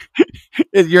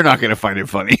 you're not going to find it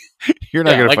funny. You're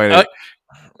not going to find it.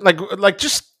 Like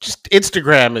just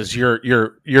Instagram is your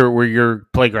where your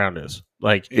playground is.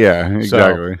 Like, yeah,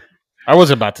 exactly. So I was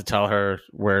about to tell her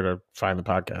where to find the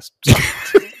podcast.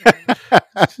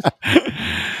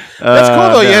 That's cool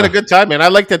though. No. You had a good time, man. I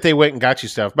like that they went and got you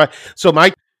stuff. But so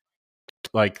my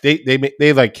like they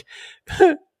like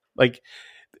like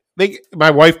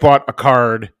my wife bought a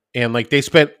card and like they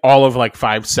spent all of like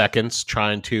 5 seconds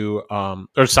trying to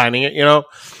or signing it, you know,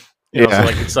 so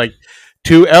like it's like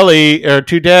to Ellie or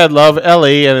to Dad, love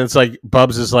Ellie, and it's like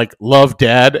Bubs is like love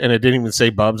Dad, and it didn't even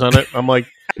say Bubs on it. I'm like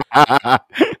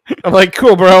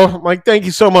cool, bro. I'm like, thank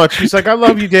you so much. He's like, I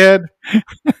love you, Dad.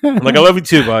 I'm like, I love you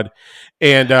too, bud.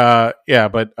 And yeah,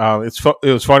 but it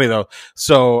was funny though.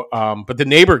 So, but the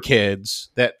neighbor kids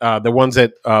that the ones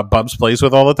that Bubs plays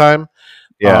with all the time,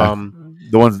 yeah,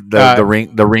 the ones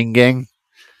the ring gang.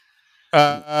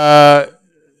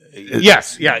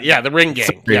 Yes, yeah, the ring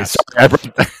gang. Yes, I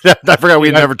forgot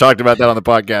we never talked about that on the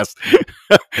podcast.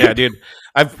 Yeah, dude,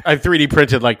 I've 3D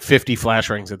printed like 50 flash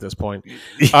rings at this point.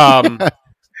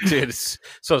 Dude, it's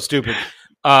so stupid.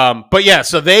 But yeah,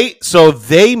 so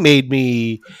they made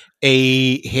me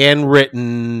a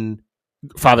handwritten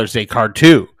Father's Day card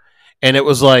too, and it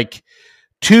was like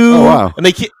two. Oh, wow. And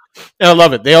I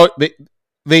love it.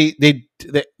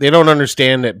 They don't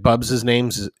understand that Bubs'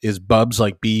 name is Bubs,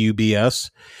 like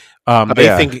Bubs.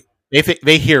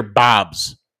 They hear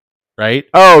Bobs, right?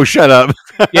 Oh, shut up.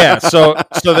 Yeah, so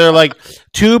they're like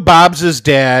to Bobs'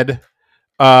 dad.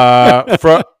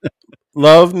 From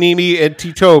love Nimi and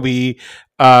T Toby.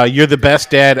 You're the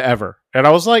best dad ever. And I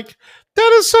was like,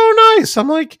 that is so nice. I'm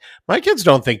like, my kids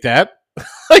don't think that.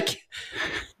 like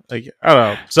I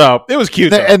don't know. So it was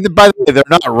cute. And by the way, they're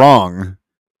not wrong.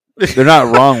 They're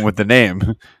not wrong with the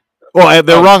name. Well,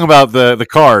 they're wrong about the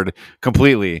card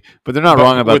completely, but they're not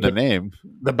wrong about the name.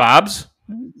 The Bobs?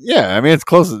 Yeah, I mean it's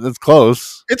close. It's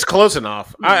close. It's close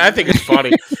enough. I think it's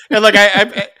funny. And like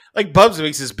I like Bubs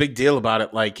makes this big deal about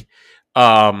it. Like,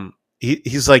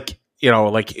 he's like, you know,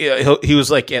 like he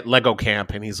was like at Lego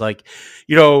camp, and he's like,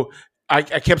 you know, I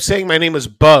kept saying my name is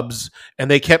Bubs, and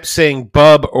they kept saying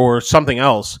Bub or something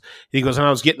else. He goes, and I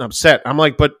was getting upset. I'm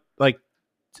like, but like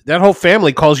that whole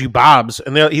family calls you Bobs,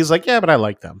 and he's like, yeah, but I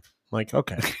like them. I'm like,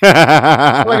 okay,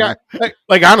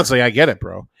 like honestly, I get it,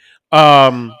 bro.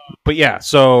 But yeah,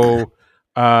 so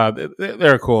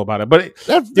they're cool about it. But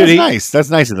that's nice. That's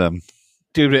nice of them,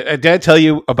 dude. Did I tell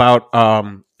you about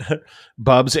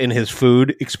Bubs and his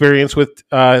food experience with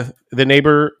the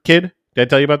neighbor kid? Did I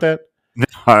tell you about that? No,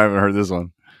 I haven't heard this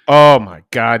one. Oh my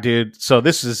god, dude! So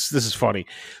this is funny.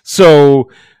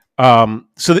 So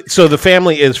so the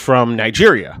family is from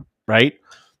Nigeria, right?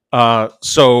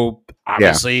 So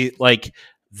obviously, like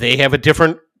they have a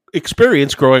different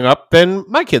experience growing up than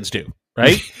my kids do,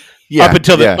 right? Yeah, up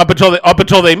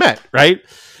until they met, right?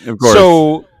 Of course.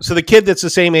 So the kid that's the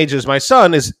same age as my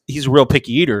son he's a real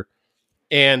picky eater,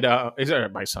 and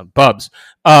my son Bubs.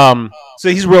 So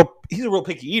he's a real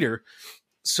picky eater.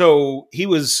 So he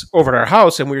was over at our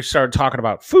house, and we started talking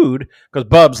about food because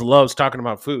Bubs loves talking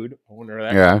about food. I wonder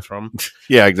where that comes from.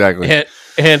 Yeah, exactly.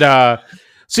 And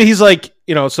so he's like,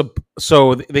 you know,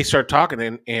 so they start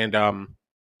talking, and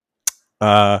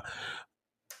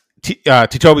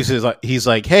Toby says, he's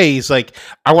like, hey, he's like,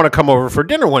 I want to come over for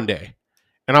dinner one day,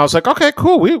 and I was like, okay,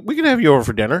 cool, we can have you over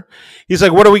for dinner. He's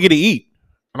like, what are we gonna eat?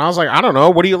 And I was like, I don't know,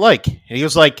 what do you like? And he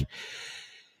was like,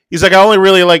 I only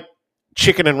really like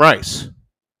chicken and rice.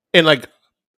 And like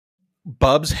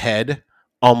Bub's head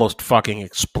almost fucking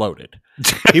exploded.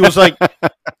 He was like, I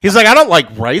don't like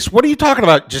rice. What are you talking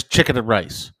about? Just chicken and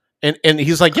rice. And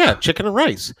he's like, yeah, chicken and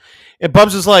rice. And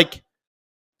Bubs is like,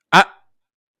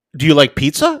 do you like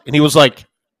pizza? And he was like,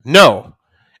 no.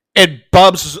 And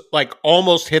Bubs like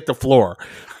almost hit the floor.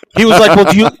 He was like,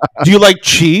 well, do you like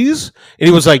cheese? And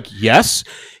he was like, yes.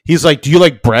 He's like, do you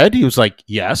like bread? He was like,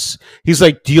 yes. He's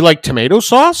like, do you like tomato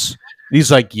sauce? And he's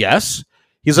like, yes.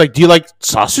 He's like, do you like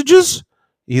sausages?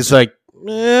 He's like,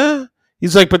 eh.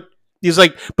 He's like, but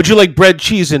you like bread,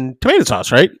 cheese, and tomato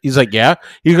sauce, right? He's like, yeah.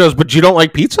 He goes, but you don't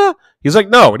like pizza? He's like,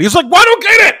 no. And he's like, well, I don't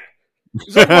get it.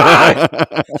 He's like, why?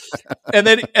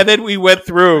 and then we went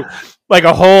through like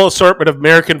a whole assortment of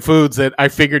American foods that I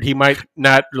figured he might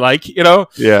not like, you know?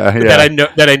 Yeah.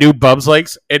 That I knew Bubs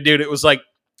likes. And dude, it was like,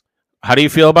 how do you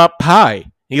feel about pie?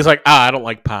 He's like, I don't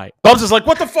like pie. Bubs is like,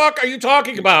 what the fuck are you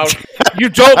talking about? You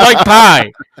don't like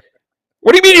pie.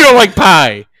 What do you mean you don't like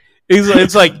pie?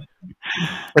 It's like,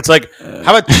 It's like,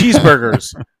 how about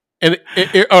cheeseburgers? And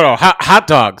hot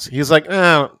dogs. He's like,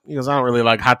 he goes, I don't really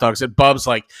like hot dogs. And Bubs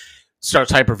like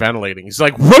starts hyperventilating. He's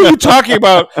like, what are you talking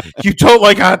about? You don't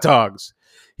like hot dogs.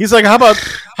 He's like, how about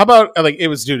like it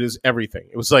was everything.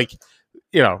 It was like,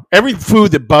 every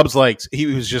food that Bubs likes, he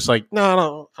was just like,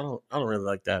 no, I don't really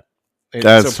like that. And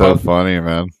that's so funny,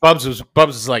 man. Bubs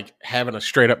is like having a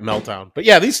straight up meltdown. But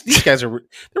yeah, these guys they're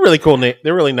really cool. They're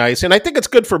really nice, and I think it's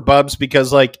good for Bubs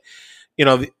because like,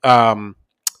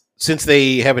 since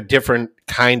they have a different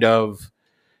kind of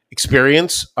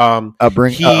experience,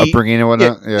 upbringing or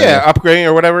whatnot, upbringing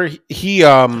or whatever. He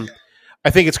I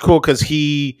think it's cool because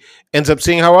he ends up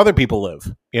seeing how other people live.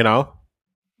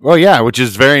 Well, yeah, which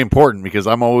is very important because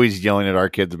I'm always yelling at our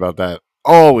kids about that.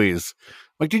 Always.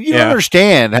 Like, dude, you don't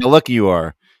understand how lucky you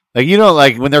are. Like,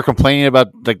 like when they're complaining about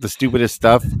like the stupidest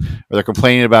stuff, or they're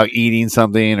complaining about eating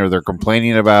something, or they're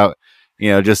complaining about,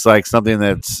 just like something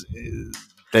that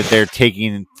they're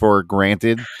taking for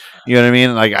granted. You know what I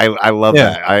mean? Like, I love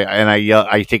that.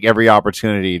 I take every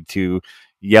opportunity to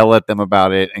yell at them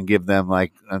about it and give them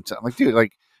like, I'm like, dude,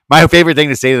 like my favorite thing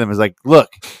to say to them is like, look,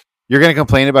 you're going to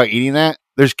complain about eating that.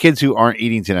 There's kids who aren't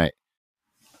eating tonight.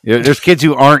 There's kids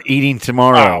who aren't eating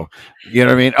tomorrow. You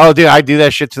know what I mean? Oh, dude, I do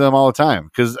that shit to them all the time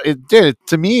because,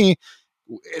 to me,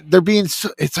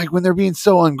 it's like when they're being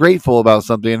so ungrateful about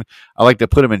something, I like to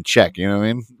put them in check. You know what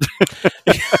I mean?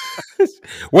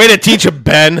 Way to teach them,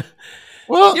 Ben.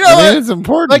 Well, it's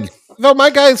important. Like, no, my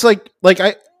guys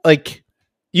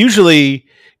usually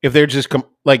if they're just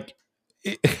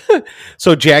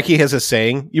so Jackie has a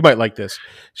saying. You might like this.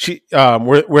 She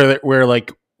we're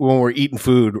like when we're eating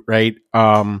food, right?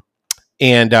 And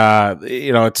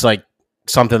it's like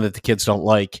something that the kids don't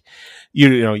like.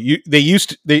 They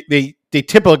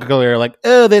typically are like,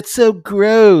 oh, that's so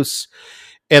gross,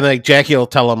 and like Jackie will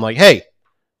tell them like, hey,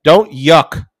 don't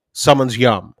yuck someone's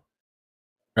yum,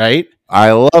 right?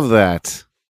 I love that.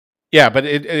 Yeah, but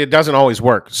it doesn't always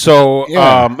work. So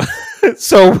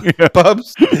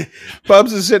Bubs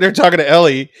is sitting there talking to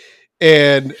Ellie,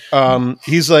 and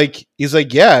he's like,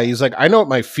 I know what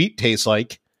my feet taste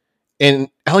like, and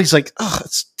Ellie's like, oh,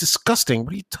 it's disgusting.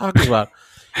 What are you talking about?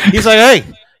 He's like, hey,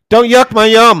 don't yuck my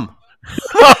yum.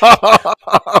 I'm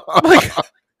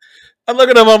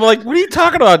looking at him. I'm like, what are you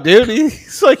talking about, dude?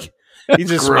 He's like, he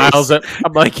just smiles at.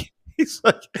 I'm like,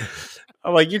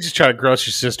 you're just trying to gross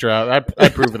your sister out. I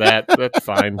approve of that. That's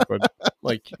fine. But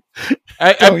like,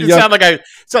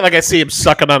 it's not like I see him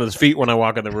sucking on his feet when I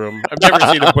walk in the room. I've never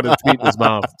seen him put his feet in his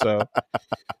mouth. So,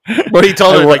 but he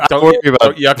told her like, don't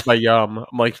yuck my yum.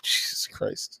 I'm like, Jesus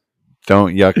Christ.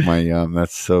 Don't yuck my yum.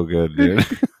 That's so good, dude.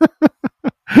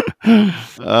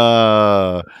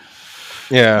 Yeah.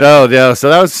 No. So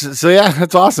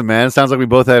that's awesome, man. It sounds like we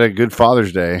both had a good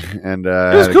Father's Day and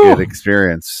had a good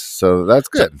experience. So that's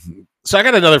good. So I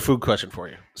got another food question for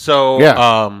you. So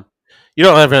you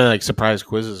don't have any like surprise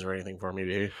quizzes or anything for me,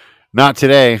 do you? Not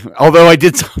today. Although I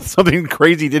did something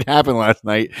crazy did happen last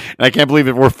night, and I can't believe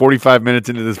it. We're 45 minutes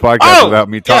into this podcast without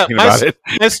me talking about it.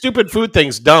 That stupid food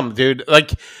thing's dumb, dude.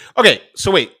 Like, okay,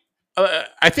 so wait.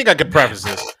 I think I could preface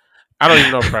this. I don't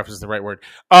even know if preface is the right word.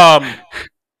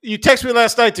 You texted me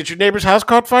last night that your neighbor's house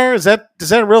caught fire. Is that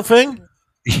a real thing?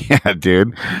 Yeah,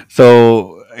 dude.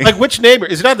 So, like, which neighbor?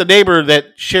 Is it not the neighbor that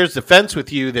shares the fence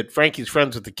with you that Frankie's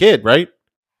friends with the kid, right?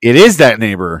 It is that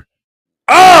neighbor.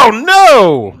 Oh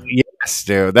no! Yes,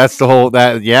 dude. That's the whole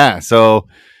yeah. So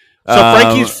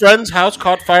Frankie's friend's house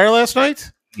caught fire last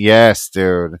night? Yes,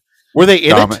 dude. Were they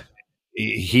in it?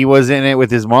 He was in it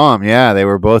with his mom. Yeah, they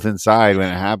were both inside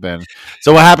when it happened.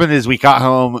 So what happened is we got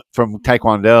home from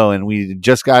Taekwondo and we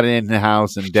just got in the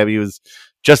house and Debbie was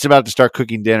just about to start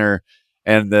cooking dinner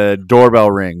and the doorbell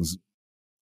rings.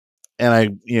 And I,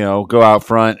 go out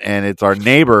front and it's our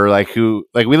neighbor,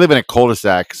 we live in a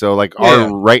cul-de-sac. So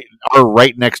our right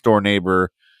next door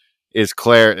neighbor is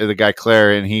Claire, the guy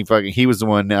Claire, and he was the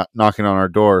one knocking on our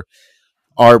door.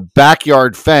 Our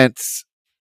backyard fence,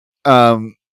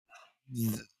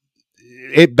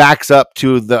 it backs up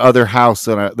to the other house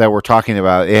that we're talking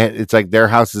about. It's like their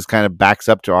house is kind of backs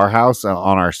up to our house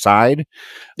on our side.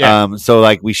 Yeah.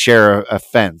 So we share a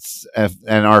fence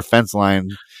and our fence line,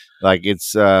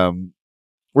 it's,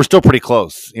 we're still pretty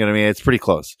close. You know what I mean? It's pretty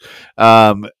close.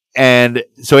 And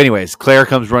so anyways, Claire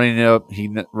comes running up. He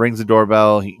rings the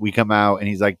doorbell. We come out and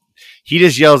he's like, he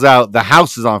just yells out, the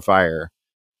house is on fire.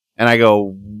 And I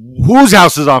go, whose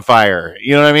house is on fire?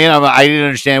 You know what I mean? I didn't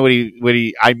understand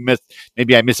maybe I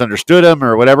misunderstood him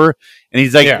or whatever. And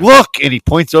he's like, look, and he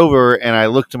points over and I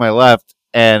look to my left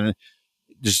and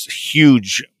just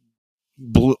huge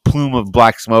plume of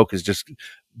black smoke is just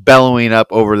bellowing up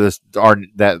over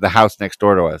the house next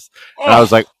door to us. And I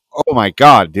was like, oh my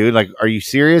God, dude, like, are you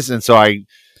serious? And so I,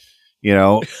 you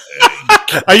know,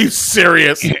 are you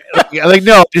serious? Like,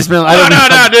 no,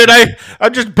 no, dude,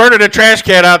 I'm just burning a trash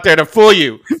can out there to fool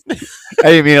you. I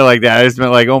didn't mean it like that. I just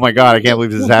meant like, oh my God, I can't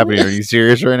believe this is happening. Are you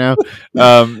serious right now?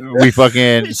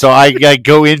 So I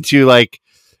go into like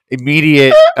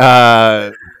immediate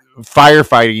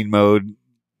firefighting mode.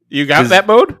 You got that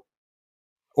mode?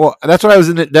 Well, that's what I was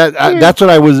in. That's what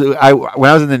I was. When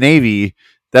I was in the Navy.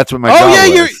 That's what my job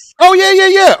was.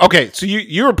 Yeah. Okay, so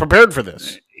you were prepared for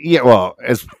this. Yeah, well,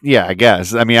 I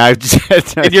guess. I mean,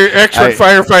 in your expert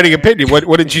firefighting opinion,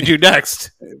 what did you do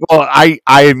next? Well, I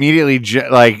immediately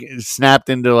snapped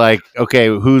into like, okay,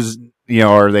 who's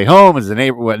are they home? Is the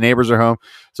neighbor? What neighbors are home?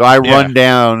 So I run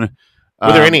down.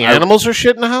 Were there any animals or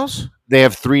shit in the house? They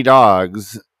have 3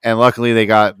 dogs, and luckily they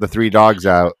got the 3 dogs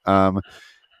out.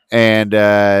 And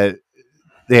they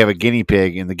have a guinea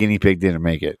pig, and the guinea pig didn't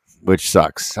make it, which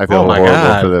sucks. I feel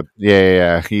horrible for the.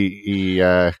 Yeah. He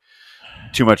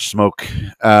too much smoke.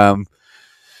 So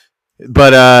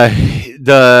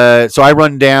I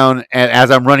run down, and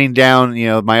as I'm running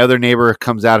down, my other neighbor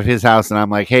comes out of his house, and I'm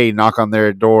like, hey, knock on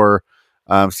their door,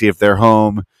 see if they're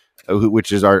home,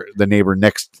 which is the neighbor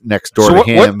next door to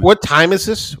him. What time is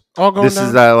this all going down? This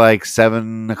is like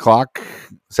 7 o'clock,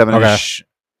 7-ish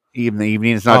in the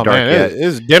evening. It's not dark yet. It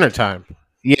is dinner time.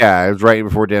 Yeah, it was right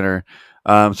before dinner.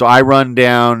 So I run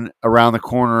down around the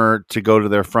corner to go to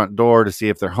their front door to see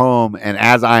if they're home. And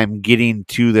as I'm getting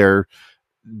to their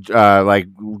like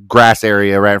grass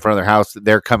area right in front of their house,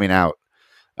 they're coming out.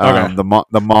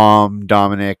 The mom,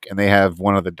 Dominic, and they have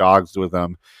one of the dogs with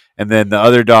them. And then the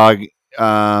other dog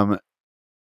was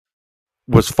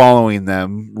following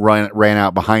them, ran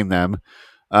out behind them.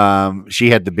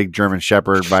 She had the big German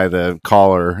Shepherd by the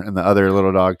collar, and the other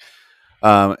little dog.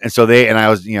 And so I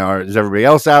was, is everybody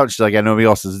else out? She's like, yeah, nobody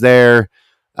else is there.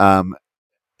 And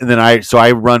then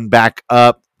I run back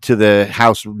up to the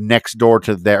house next door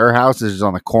to their house. This is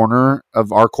on the corner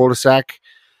of our cul-de-sac.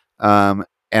 And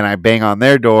I bang on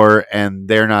their door, and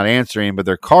they're not answering, but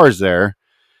their car's there.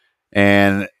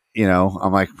 And,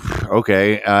 I'm like,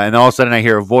 okay. And all of a sudden I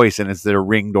hear a voice, and it's their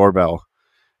Ring doorbell.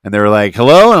 And they were like,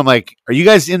 hello? And I'm like, are you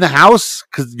guys in the house?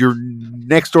 Because your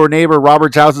next door neighbor,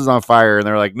 Robert's house, is on fire. And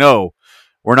they're like, no,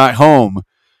 we're not home.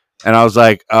 And I was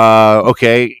like,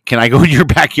 okay, can I go in your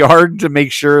backyard to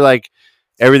make sure like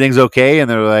everything's okay? And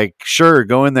they're like, sure,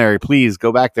 go in there. Please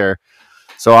go back there.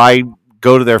 So I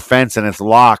go to their fence, and it's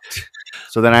locked.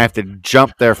 So then I have to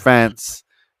jump their fence,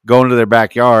 go into their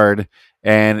backyard.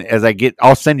 And as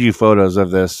I'll send you photos of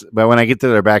this, but when I get to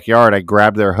their backyard, I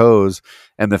grab their hose,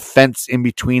 and the fence in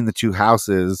between the 2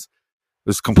 houses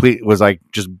was like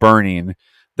just burning.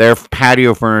 Their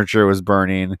patio furniture was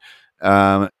burning.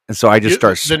 And so I just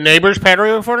start the neighbor's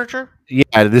patio furniture.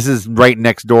 Yeah, this is right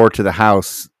next door to the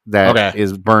house that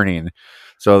is burning.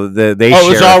 So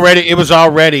it was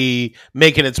already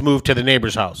making its move to the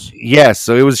neighbor's house. Yes,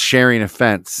 so it was sharing a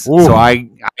fence. Ooh. So I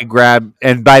grabbed,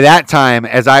 and by that time,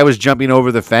 as I was jumping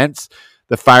over the fence,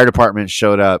 the fire department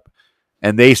showed up,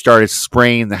 and they started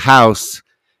spraying the house.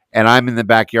 And I'm in the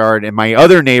backyard, and my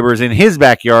other neighbor's in his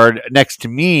backyard next to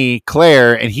me,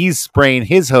 Claire, and he's spraying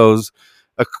his hose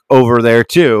over there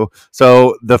too.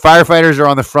 So the firefighters are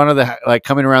on the front of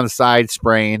coming around the side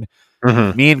spraying.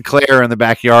 Mm-hmm. Me and Claire are in the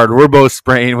backyard. We're both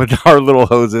spraying with our little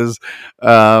hoses.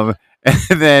 And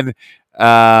then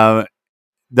the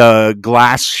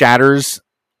glass shatters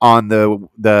on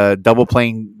the double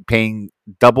pane. The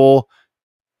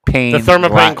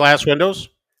thermopane glass windows?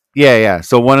 Yeah.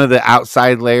 So one of the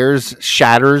outside layers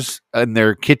shatters in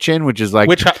their kitchen, which is like...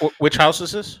 Which house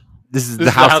is this? This is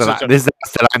the house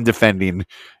that I'm defending.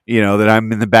 That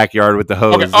I'm in the backyard with the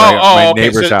hose. Okay. My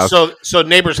neighbor's house. So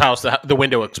neighbor's house, the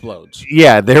window explodes.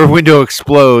 Yeah, their window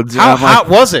explodes. How hot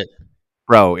was it,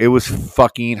 bro? It was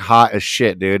fucking hot as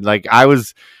shit, dude. Like I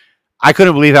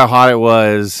couldn't believe how hot it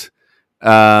was.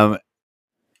 After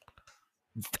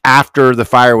the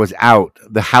fire was out,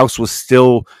 the house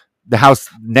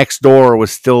next door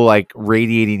was still like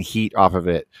radiating heat off of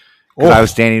it. I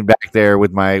was standing back there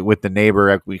with the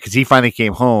neighbor because he finally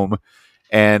came home,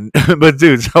 but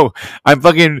dude, so I'm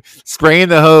fucking spraying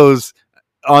the hose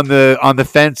on the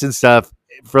fence and stuff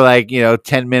for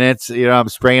 10 minutes. I'm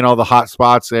spraying all the hot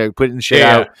spots, putting shit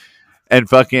out, and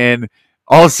fucking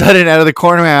all of a sudden out of the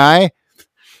corner of my eye,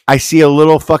 I see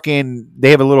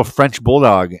they have a little French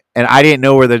bulldog, and I didn't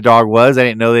know where the dog was. I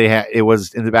didn't know it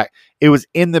was in the back. It was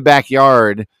in the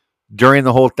backyard during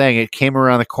the whole thing. It came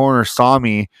around the corner, saw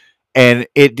me, And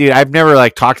dude, I've never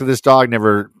like talked to this dog,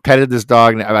 never petted this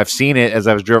dog. I've seen it as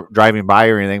I was driving by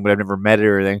or anything, but I've never met it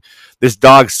or anything. This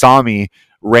dog saw me,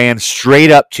 ran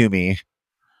straight up to me.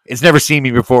 It's never seen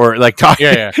me before. Like talking,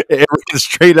 it ran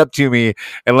straight up to me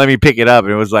and let me pick it up.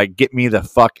 And it was like, "Get me the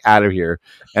fuck out of here!"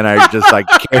 And I just like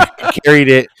carried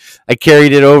it. I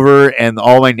carried it over, and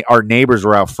our neighbors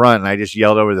were out front, and I just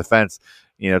yelled over the fence,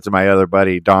 to my other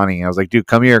buddy Donnie. I was like, "Dude,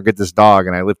 come here, get this dog."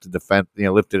 And I lifted the fence,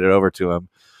 lifted it over to him.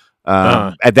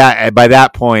 By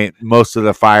that point, most of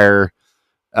the fire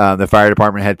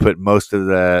department had put most of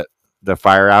the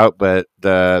fire out, but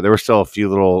there were still a few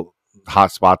little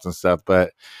hot spots and stuff.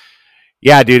 But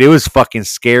yeah, dude, it was fucking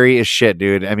scary as shit,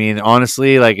 dude. I mean,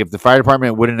 honestly, like if the fire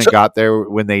department wouldn't have got there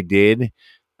when they did,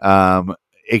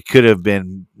 it could have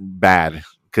been bad.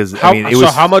 Because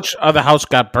how much of the house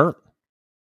got burnt?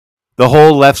 The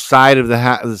whole left side of the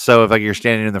house. So if like you're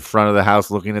standing in the front of the house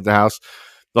looking at the house,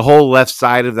 the whole left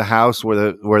side of the house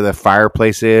where the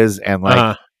fireplace is, and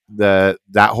like that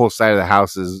whole side of the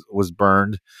house was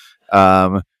burned.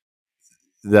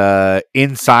 The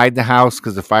inside the house,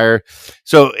 because the fire.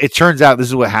 So it turns out this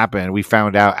is what happened. We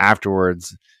found out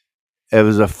afterwards. It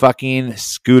was a fucking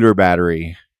scooter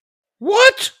battery.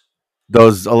 What?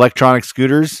 Those electronic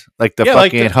scooters, like the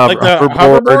fucking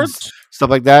hoverboards, stuff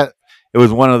like that. It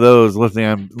was one of those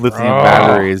lithium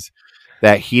batteries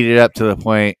that heated up to the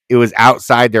point it was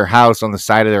outside their house, on the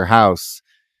side of their house,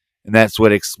 and that's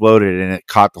what exploded, and it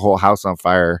caught the whole house on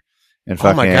fire. And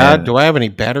oh my god, do I have any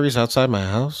batteries outside my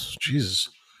house? Jesus,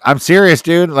 I'm serious,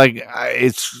 dude. Like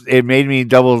it made me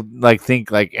double like think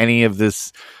like any of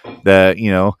this,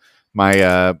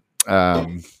 my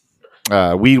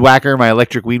weed whacker, my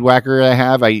electric weed whacker I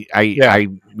have. I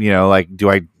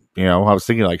was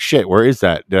thinking like, shit, where is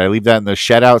that? Did I leave that in the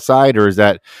shed outside, or is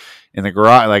that in the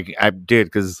garage? Like I did,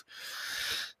 because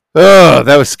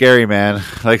that was scary, man.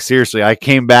 Like seriously, I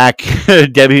came back.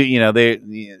 Debbie,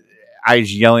 I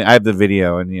was yelling. I have the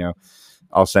video, and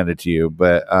I'll send it to you.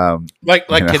 But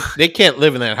they can't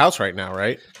live in that house right now,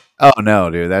 right? Oh no,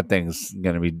 dude, that thing's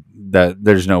gonna be that.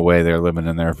 There's no way they're living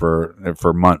in there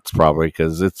for months, probably,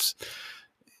 because it's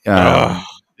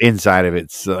inside of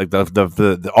it's like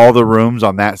the all the rooms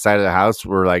on that side of the house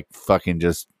were like fucking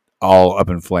just all up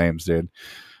in flames, dude.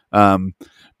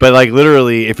 But like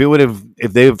literally, if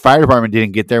the fire department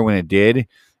didn't get there when it did,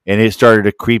 and it started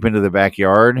to creep into the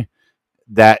backyard,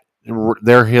 that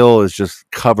their hill is just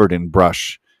covered in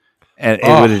brush, and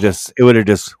it would have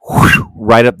just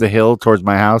right up the hill towards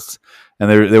my house,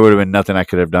 and there would have been nothing I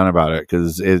could have done about it,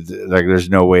 because it's like there's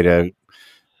no way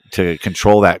to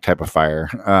control that type of fire.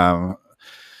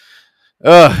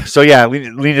 So yeah,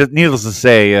 needless to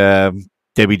say,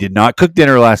 Debbie did not cook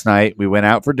dinner last night. We went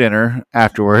out for dinner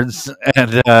afterwards,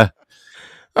 and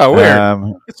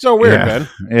weird. It's so weird, man.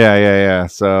 Yeah.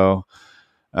 So,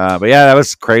 but yeah, that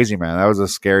was crazy, man. That was a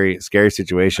scary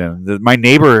situation. My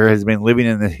neighbor has been living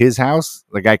in his house,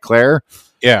 the guy Claire.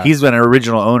 Yeah, he's been an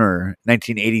original owner.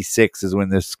 1986 is when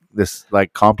this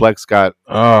like complex got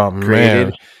created.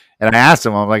 Man. And I asked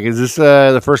him, I'm like, "Is this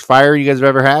the first fire you guys have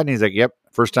ever had?" And he's like, "Yep,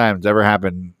 first time it's ever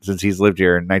happened since he's lived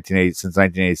here since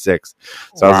 1986."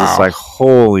 So I was just like,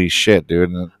 "Holy shit,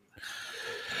 dude!" And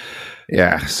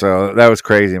yeah, so that was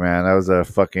crazy, man. That was a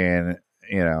fucking,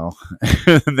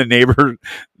 the neighbor,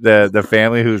 the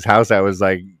family whose house I was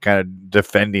like kind of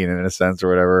defending in a sense or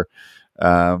whatever.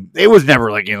 It was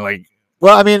never like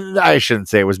well, I mean, I shouldn't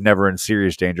say it was never in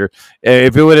serious danger.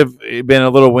 If it would have been a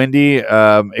little windy,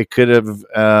 it could have,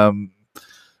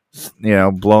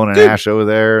 blown an ash over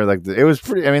there. Like it was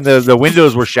pretty. I mean, the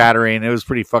windows were shattering. It was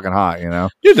pretty fucking hot,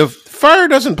 Dude, the fire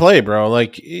doesn't play, bro.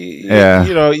 Like,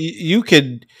 yeah, you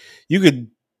could.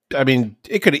 I mean,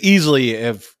 it could easily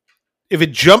if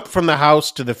it jumped from the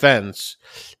house to the fence,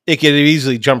 it could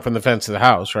easily jump from the fence to the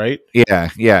house, right?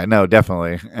 Yeah, no,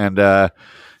 definitely, and.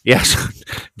 Yes,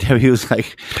 Debbie was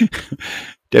like,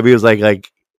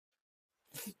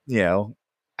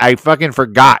 I fucking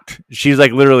forgot. She's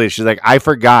like, I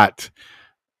forgot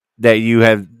that you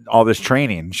had all this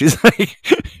training. She's like,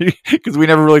 because we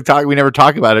never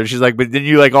talk about it. She's like, but then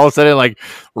you like all of a sudden like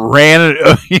ran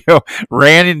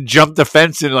and jumped the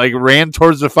fence and like ran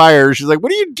towards the fire. She's like,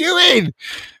 what are you doing?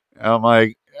 And I'm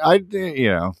like, I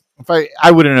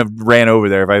wouldn't have ran over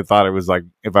there if I thought it was like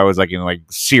if I was like in like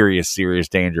serious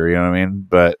danger, you know what I mean?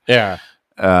 But yeah,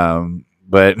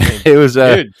 but it was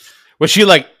dude, was she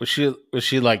like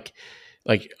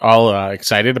all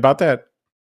excited about that?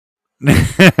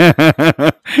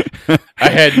 I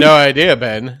had no idea,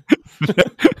 Ben.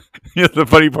 You know, the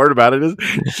funny part about it is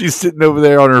she's sitting over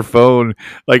there on her phone,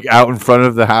 like out in front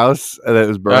of the house that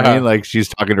was burning. Like she's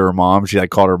talking to her mom. She like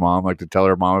called her mom, like to tell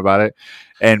her mom about it.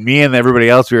 And me and everybody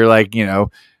else, we were like,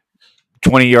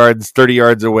 20 yards, 30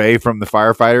 yards away from the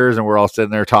firefighters, and we're all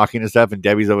sitting there talking and stuff. And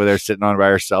Debbie's over there sitting on by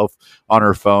herself on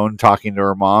her phone, talking to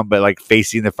her mom, but like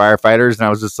facing the firefighters. And I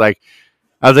was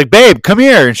like, babe, come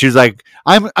here. And she was like,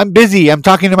 I'm busy. I'm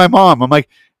talking to my mom. I'm like,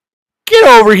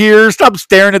 get over here. Stop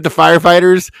staring at the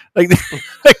firefighters. Like,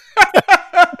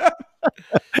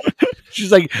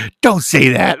 she's like, don't say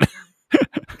that.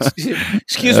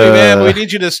 Excuse me, ma'am. We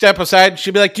need you to step aside.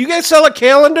 She'd be like, do you guys sell a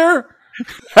calendar?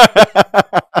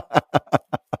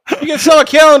 You can sell a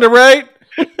calendar, right?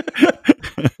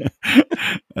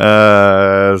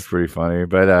 That's pretty funny.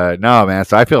 But no, man.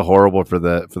 So I feel horrible for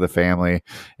the family.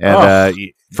 And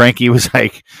Frankie was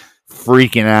like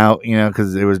freaking out,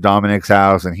 because it was Dominic's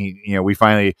house, and he, we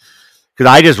finally,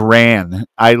 because I just ran.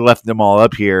 I left them all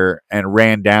up here and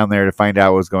ran down there to find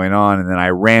out what was going on, and then I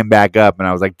ran back up, and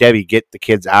I was like, Debbie, get the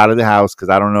kids out of the house, because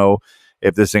I don't know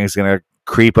if this thing is going to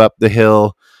creep up the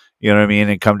hill, you know what I mean,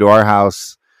 and come to our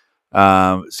house.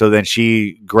 So then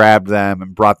she grabbed them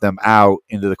and brought them out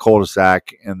into the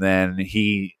cul-de-sac, and then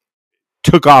he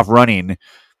took off running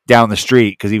down the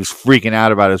street because he was freaking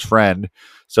out about his friend.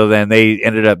 So then they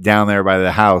ended up down there by the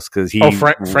house because he. Oh,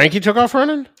 Frankie took off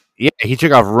running? Yeah, he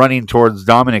took off running towards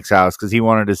Dominic's house because he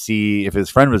wanted to see if his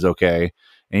friend was okay,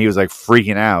 and he was like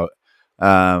freaking out.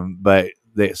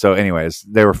 So anyways,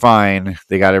 they were fine.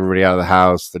 They got everybody out of the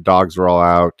house. The dogs were all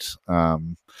out.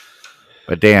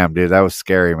 But damn, dude, that was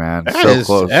scary, man. Close.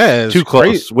 Too close.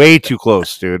 Crazy. Way too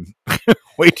close, dude.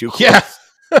 Way too close. Yeah.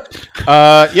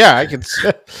 I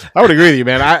would agree with you,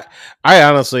 man. I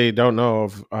honestly don't know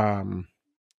if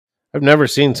I've never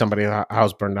seen somebody's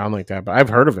house burned down like that, but I've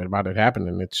heard of it about it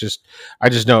happening. I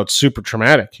just know it's super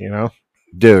traumatic,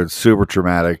 Dude, super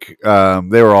traumatic.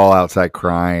 They were all outside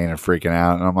crying and freaking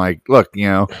out, and I'm like, look,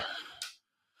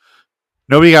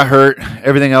 nobody got hurt.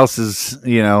 Everything else is,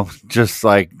 just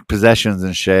like possessions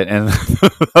and shit. And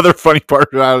the other funny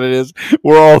part about it is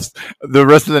the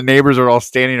rest of the neighbors are all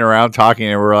standing around talking,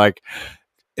 and we're like,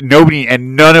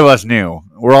 none of us knew.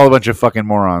 We're all a bunch of fucking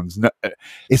morons. No,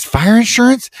 is fire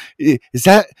insurance, is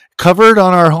that covered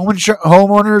on our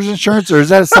homeowners insurance, or is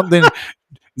that something?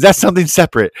 Is that something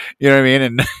separate? You know what I mean?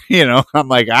 And, I'm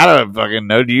like, I don't fucking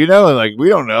know. Do you know? And like, we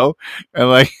don't know. And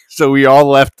like, so we all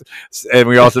left, and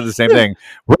we all said the same thing.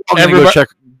 We're all going to go check.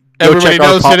 Everybody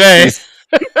knows today.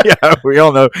 Yeah, we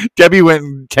all know. Debbie went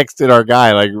and texted our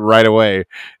guy like right away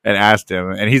and asked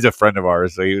him, and he's a friend of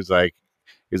ours. So he was like,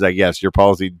 yes, your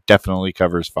policy definitely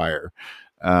covers fire.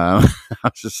 I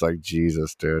was just like,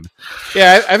 Jesus, dude.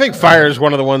 Yeah, I think fire is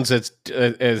one of the ones that's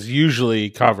is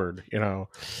usually covered. No,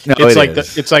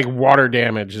 it's like water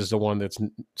damage is the one that's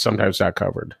sometimes not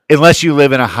covered, unless you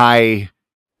live in a high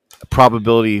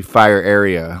probability fire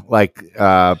area, like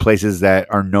places that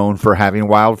are known for having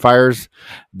wildfires.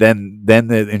 Then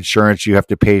the insurance you have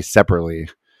to pay separately.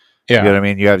 Yeah, you know what I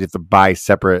mean. You have to buy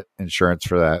separate insurance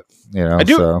for that.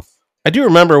 I do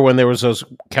remember when there was those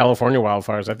California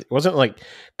wildfires. Wasn't like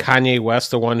Kanye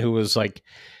West the one who was like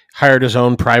hired his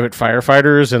own private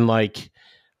firefighters and like,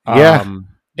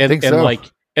 and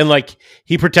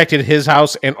he protected his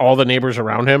house and all the neighbors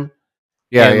around him.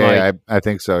 Yeah, I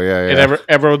think so. Yeah. And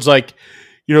everyone's like,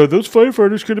 those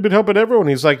firefighters could have been helping everyone.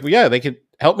 He's like, well, yeah, they could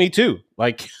help me too.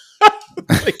 Like,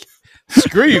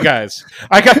 screw you guys.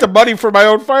 I got the money for my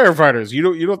own firefighters. You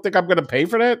don't think I'm going to pay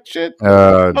for that shit?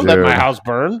 I'll let my house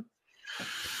burn.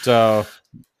 So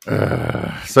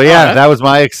that was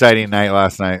my exciting night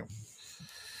last night.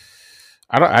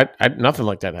 I nothing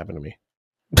like that happened to me.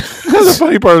 The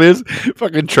funny part is,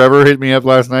 fucking Trevor hit me up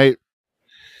last night.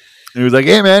 He was like,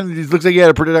 "Hey man, it looks like you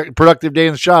had a productive day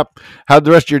in the shop. How'd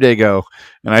the rest of your day go?"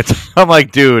 And I'm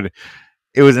like, "Dude,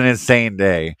 it was an insane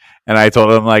day." And I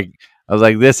told him I was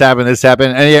like, "This happened, this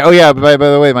happened." And by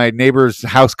the way, my neighbor's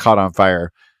house caught on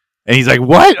fire. And he's like,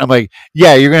 "What?" I'm like,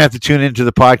 "Yeah, you're gonna have to tune into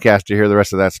the podcast to hear the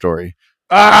rest of that story."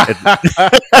 You're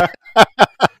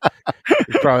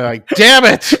probably like, "Damn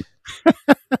it!"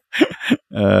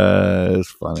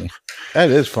 It's funny. That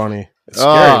is funny. It's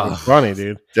scary, but funny,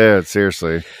 dude. Dude,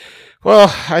 seriously.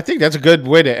 Well, I think that's a good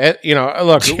way to,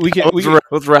 look.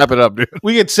 Let's wrap it up, dude.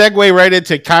 We could segue right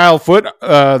into Kyle Foot,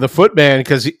 the Footman,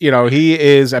 because he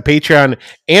is a Patreon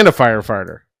and a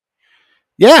firefighter.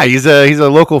 Yeah, he's a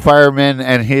local fireman,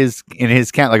 and in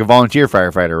his count, like a volunteer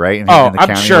firefighter, right?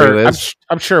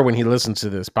 I'm sure when he listens to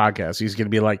this podcast, he's going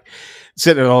to be like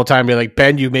sitting there the whole time, be like,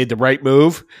 "Ben, you made the right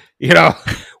move.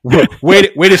 Way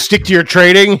to stick to your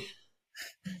training."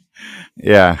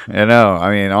 Yeah, I know.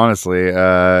 I mean, honestly,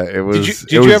 it was.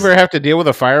 Did you ever have to deal with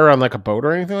a fire on like a boat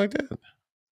or anything like that?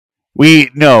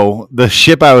 No, the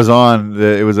ship I was on,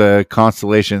 it was a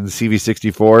Constellation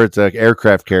CV-64. It's an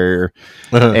aircraft carrier,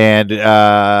 and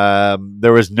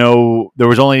there was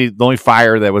only the only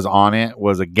fire that was on it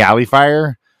was a galley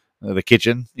fire, the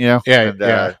kitchen, Yeah, and,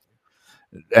 and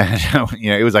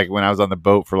it was like when I was on the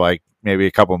boat for like maybe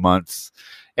a couple months.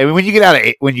 And when you get out of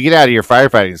your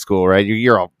firefighting school, right,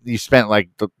 you spent like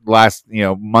the last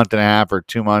month and a half or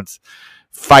 2 months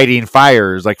fighting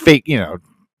fires, like fake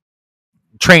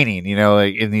training,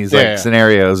 like in these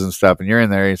scenarios and stuff, and you're in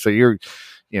there, so you're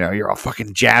all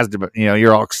fucking jazzed about,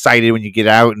 you're all excited when you get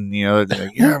out, and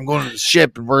like, yeah, I'm going to the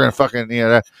ship, and we're gonna fucking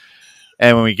and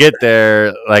when we get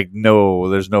there, like, no,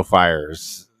 there's no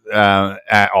fires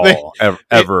at all,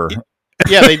 ever.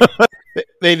 Yeah,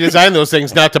 they designed those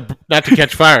things not to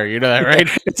catch fire. You know that, right?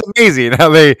 It's amazing how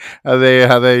they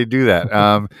do that.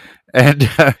 And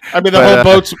I mean,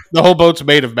 the whole boat's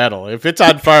made of metal. If it's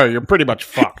on fire, you're pretty much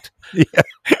fucked. Yeah.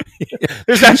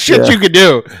 There's not shit you can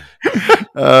do.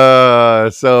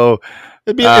 So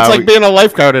it's like being a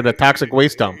lifeguard at a toxic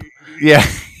waste dump. Yeah.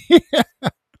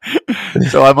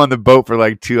 So I'm on the boat for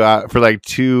like 2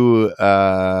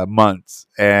 months,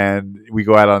 and we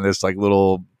go out on this like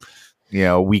little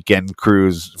weekend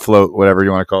cruise, float, whatever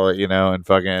you want to call it, and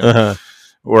fucking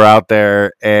we're out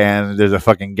there, and there's a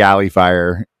fucking galley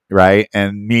fire, right?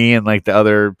 And me and like the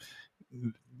other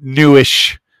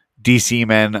newish DC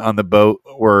men on the boat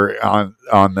were on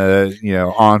the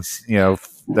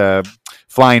the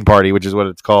flying party, which is what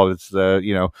it's called. It's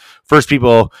the first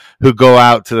people who go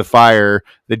out to the fire,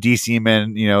 the DC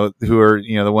men, who are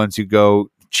the ones who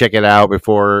go check it out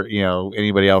before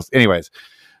anybody else. Anyways,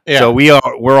 so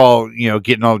we're all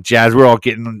getting all jazzed. We're all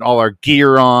getting all our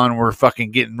gear on. We're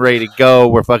fucking getting ready to go.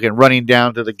 We're fucking running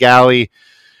down to the galley,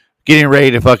 getting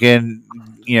ready to fucking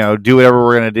do whatever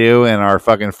we're gonna do. And our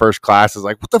fucking first class is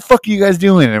like, "What the fuck are you guys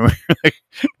doing?" And we're like,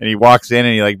 and he walks in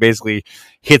and he like basically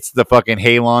hits the fucking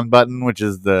halon button, which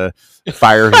is the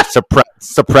fire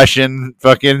suppression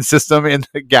fucking system in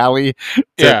the galley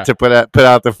to put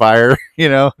out the fire.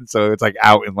 So it's like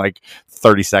out in like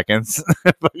 30 seconds.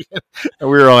 And we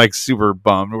were all like super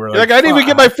bummed. We're like, I didn't even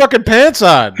get my fucking pants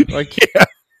on. Like, yeah.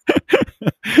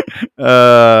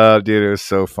 Dude, it was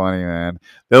so funny, man.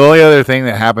 The only other thing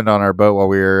that happened on our boat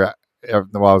while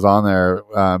I was on there,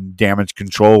 damage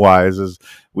control wise, is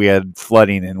we had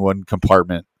flooding in one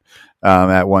compartment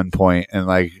at one point, and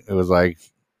like it was like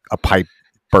a pipe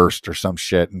burst or some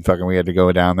shit, and fucking we had to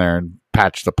go down there and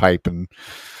patch the pipe, and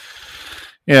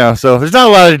so there's not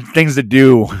a lot of things to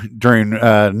do during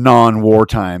non-war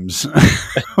times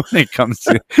when it comes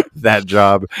to that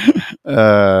job.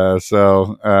 But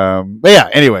yeah,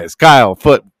 anyways, Kyle,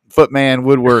 Footman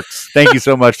Woodworks, thank you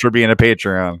so much for being a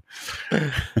Patreon.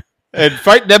 And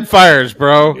fighting them fires,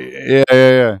 bro.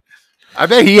 Yeah. I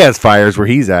bet he has fires where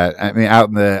he's at. I mean, out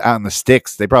in the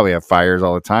sticks, they probably have fires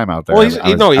all the time out there. Well, he's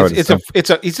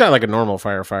not like a normal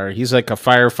firefighter. He's like a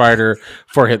firefighter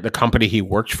for the company he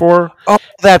works for. Oh,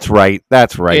 that's right. I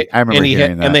remember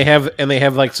hearing that. And they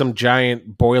have like some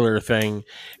giant boiler thing,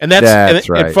 and that's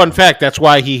right. And fun fact, that's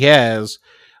why he has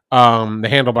the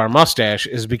handlebar mustache,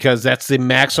 is because that's the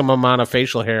maximum amount of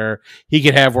facial hair he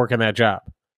could have working that job.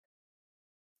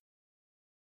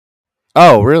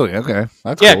 Oh, really? Okay,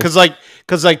 that's cool.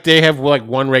 Because they have like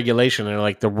one regulation, and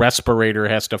like the respirator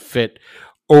has to fit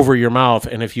over your mouth,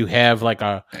 and if you have like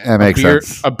a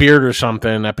beard or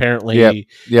something, apparently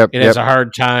it has a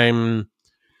hard time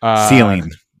sealing.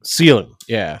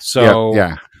 Yeah.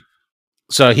 So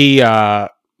So he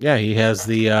has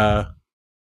the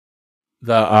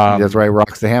that's why he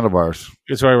rocks the handlebars.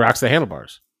 That's why he rocks the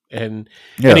handlebars, and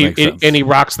he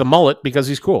rocks the mullet because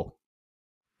he's cool.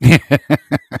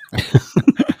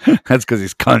 That's because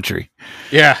he's country.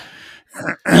 Yeah.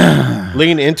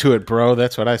 Lean into it, bro.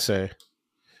 That's what I say.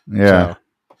 Yeah.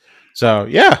 So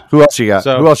yeah. Who else you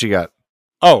got?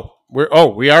 Oh,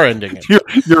 we are ending it.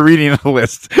 You're reading a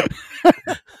list.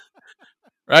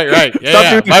 Right.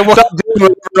 Yeah. Stop doing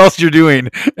whatever else you're doing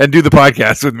and do the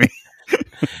podcast with me.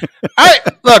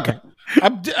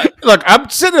 I'm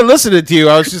sitting there listening to you.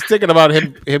 I was just thinking about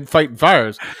him fighting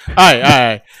fires. All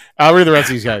right. I'll read the rest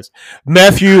of these guys.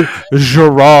 Matthew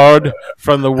Gerard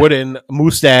from the Wooden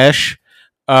Mustache.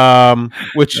 That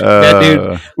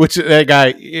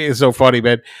guy is so funny,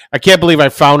 man. I can't believe I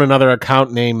found another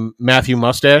account named Matthew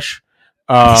Mustache.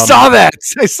 I saw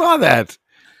that.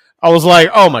 I was like,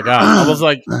 oh my God. I was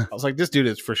like, this dude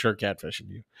is for sure catfishing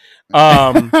you.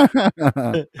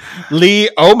 Lee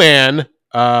Oman,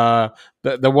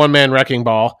 the one man wrecking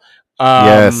ball.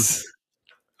 Yes.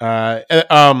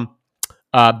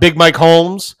 Big Mike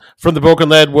Holmes from the Broken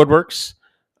Lead Woodworks.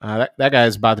 That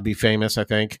guy's about to be famous, I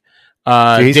think.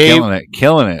 He's Dave,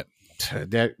 killing it.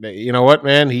 You know what,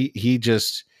 man?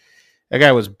 That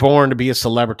guy was born to be a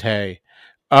celebrity.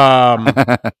 And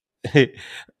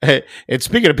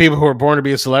speaking of people who are born to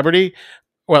be a celebrity,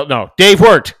 well, no, Dave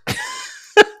Wirt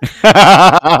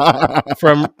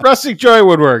from Rustic Joy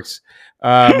Woodworks.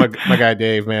 My guy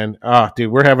Dave, man. Oh,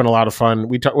 dude, we're having a lot of fun.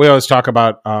 We always talk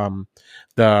about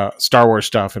the Star Wars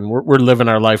stuff, and we're living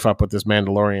our life up with this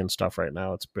Mandalorian stuff right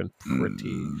now. It's been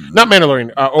pretty not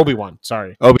Mandalorian, Obi-Wan.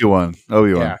 Sorry, Obi-Wan.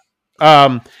 Yeah.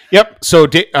 Yep. So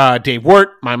Dave Wirt,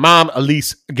 my mom,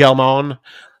 Elise Gelmon,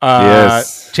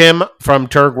 yes. Tim from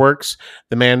Turg Works,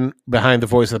 the man behind the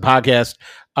voice of the podcast,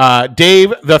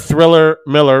 Dave the Thriller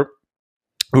Miller,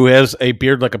 who has a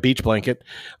beard like a beach blanket,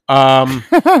 and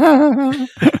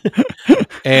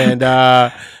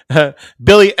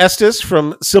Billy Estes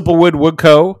from Simplewood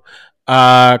Woodco,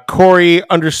 Corey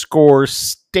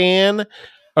 _Stan.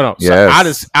 Oh no,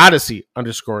 yes. Odyssey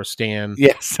 _Stan.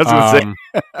 Yes, that's what I'm saying.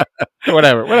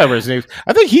 whatever his name.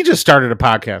 I think he just started a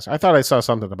podcast. I thought I saw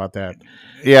something about that.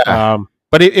 Yeah.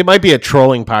 But it might be a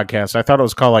trolling podcast. I thought it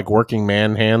was called like Working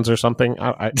Man Hands or something.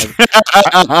 I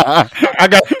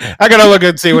gotta look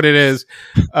and see what it is.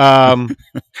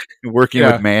 Working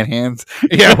with man hands.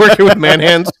 Yeah, working with man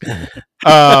hands.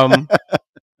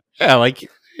 Yeah, like,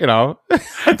 you know,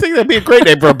 I think that'd be a great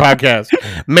name for a podcast.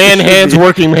 Man Hands,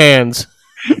 Working Hands.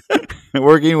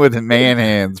 Working with Man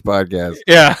Hands podcast.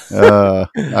 Yeah.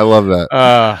 I love that.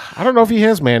 I don't know if he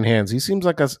has man hands. He seems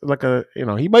like a you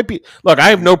know, he might be. Look, I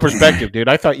have no perspective, dude.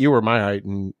 I thought you were my height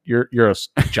and you're a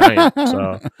giant.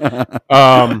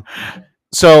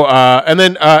 So and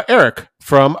then Eric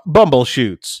from Bumble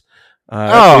Shoots.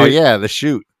 The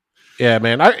shoot. Yeah,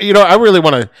 man. I really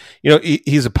want to,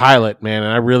 he's a pilot, man,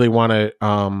 and I really want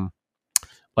to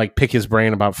like pick his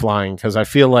brain about flying, because I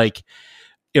feel like,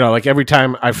 like every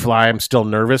time I fly, I'm still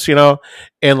nervous, and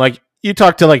like you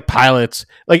talk to like pilots,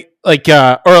 or like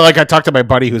I talked to my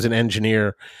buddy who's an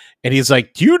engineer, and he's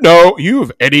like, do you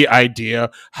have any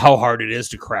idea how hard it is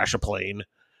to crash a plane?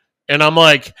 And I'm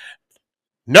like,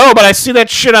 no, but I see that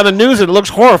shit on the news and it looks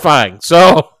horrifying.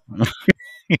 So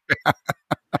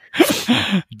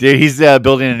Dude, he's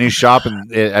building a new shop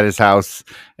at his house,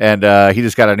 and he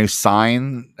just got a new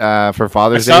sign for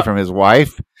Father's Day from his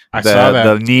wife. I saw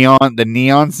that. The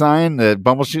neon sign, the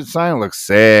Bumbleshoot sign, looks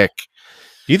sick.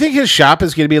 Do you think his shop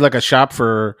is going to be like a shop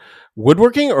for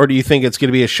woodworking, or do you think it's going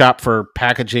to be a shop for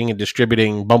packaging and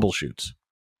distributing Bumbleshoots?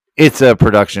 It's a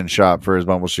production shop for his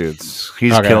Bumbleshoots.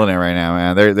 He's killing it right now,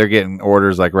 man. They're getting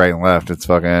orders like right and left. It's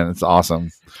awesome.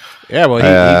 Yeah,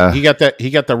 well, he got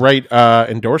the right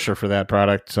endorser for that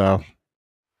product. So,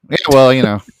 yeah,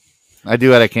 well, I do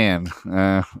what I can.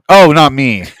 Not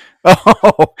me.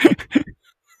 Oh,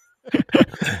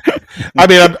 I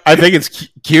mean, I think it's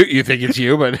cute. You think it's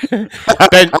you, but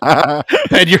Ben,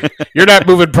 you're not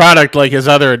moving product like his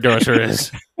other endorser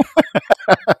is.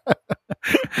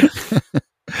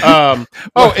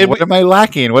 What am I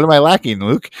lacking? What am I lacking,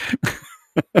 Luke?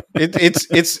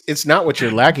 It's not what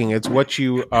you're lacking. It's what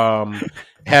you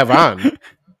have on.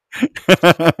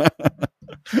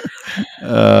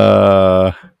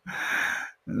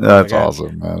 That's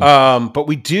awesome, man. But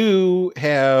we do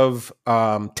have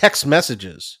text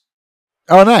messages.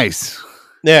 Oh, nice.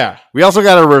 Yeah. We also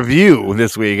got a review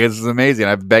this week. This is amazing.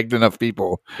 I've begged enough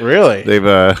people. Really?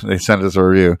 They sent us a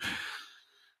review.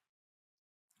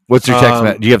 What's your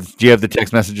text? Do you have the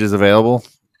text messages available?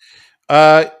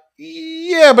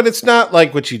 Yeah, but it's not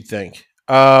like what you'd think.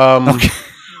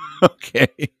 Okay.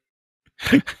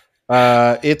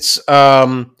 It's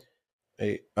nope,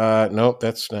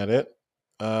 that's not it.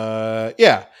 No,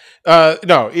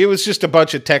 it was just a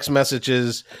bunch of text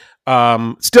messages.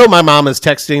 Still, my mom is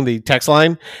texting the text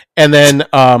line, and then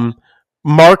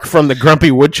Mark from the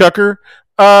Grumpy Woodchucker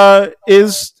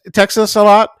is texting us a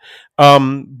lot.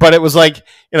 But it was like,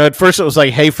 at first it was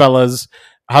like, "Hey fellas,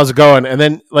 how's it going?" And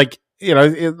then like,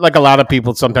 like a lot of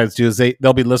people sometimes do, is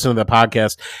they'll be listening to the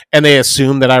podcast and they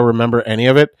assume that I remember any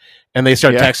of it, and they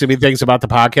start texting me things about the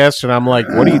podcast, and I'm like,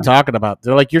 "What are you talking about?"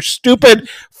 They're like, "Your stupid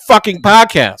fucking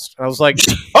podcast." And I was like,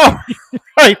 "Oh,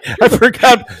 right, I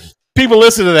forgot people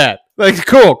listen to that." Like,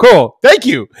 cool, thank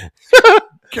you.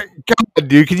 God,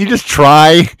 dude, can you just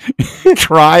try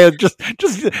just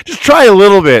try a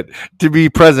little bit to be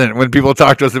present when people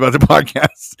talk to us about the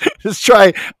podcast? Just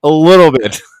try a little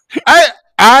bit. I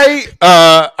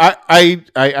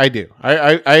do.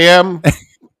 I am.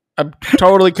 I'm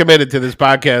totally committed to this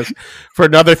podcast for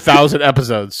another 1,000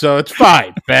 episodes, so it's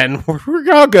fine, Ben.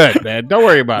 We're all good, man. Don't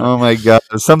worry about it. Oh my god!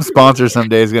 Some sponsor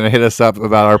someday is going to hit us up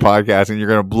about our podcast, and you're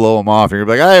going to blow them off. And you're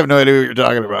like, I have no idea what you're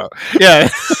talking about. Yeah.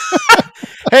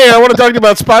 Hey, I want to talk to you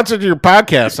about sponsoring your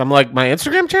podcast. I'm like, my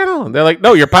Instagram channel? And they're like,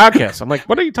 no, your podcast. I'm like,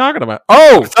 what are you talking about?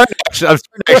 Oh, I'm starting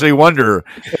to actually wonder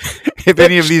if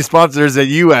any of these sponsors that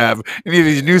you have, any of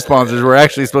these new sponsors, were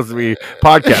actually supposed to be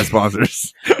podcast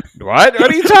sponsors. What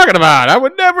are you talking about? I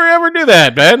would never ever do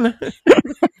that, Ben.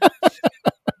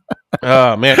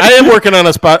 Oh man, I am working on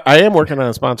a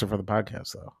sponsor for the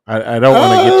podcast, though. I don't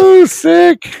want to get you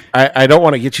sick. I don't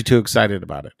want to get you too excited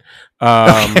about it.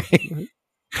 Okay.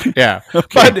 Yeah,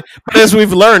 okay. But as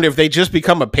we've learned, if they just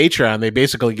become a Patreon, they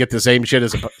basically get the same shit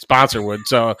as a sponsor would.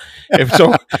 So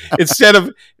instead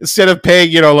of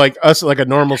paying, like us, like a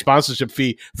normal sponsorship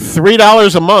fee,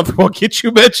 $3 a month will get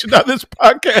you mentioned on this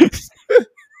podcast.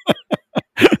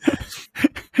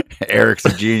 Eric's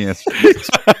a genius.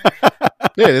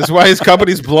 Yeah, that's why his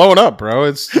company's blowing up, bro.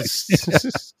 It's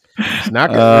not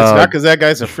because that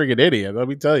guy's a friggin' idiot. Let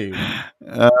me tell you.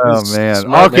 Oh man.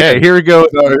 Okay, here we go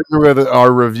with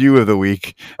our review of the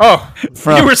week. Oh,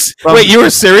 you were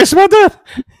serious about that?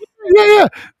 Yeah.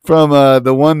 From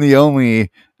the one, the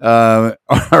only, our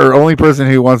only person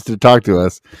who wants to talk to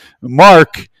us,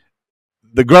 Mark,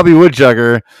 the Grumpy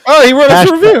Woodchucker. Oh, he wrote us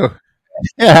a review.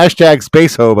 Yeah, hashtag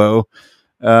Space Hobo.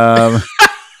 5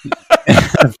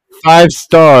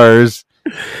 stars.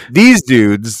 These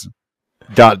dudes. ...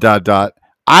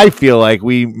 I feel like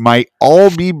we might all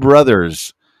be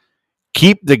brothers.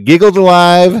 Keep the giggles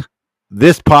alive.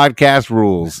 This podcast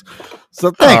rules.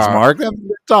 So thanks, Mark. That's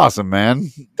awesome, man.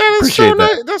 That's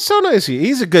so nice.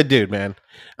 He's a good dude, man.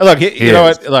 Look, you know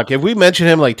what? Look, if we mention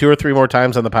him like 2 or 3 more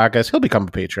times on the podcast, he'll become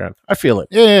a Patreon. I feel it.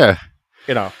 Yeah.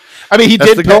 I mean, he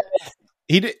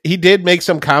did make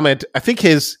some comment. I think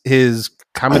his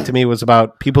comment to me was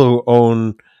about people who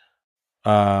own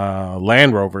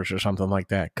Land Rovers or something like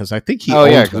that, because I think he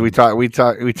because we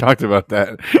talked about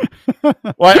that.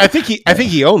 Well, I think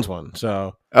he owns one.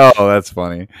 So that's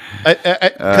funny,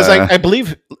 because I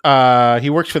believe he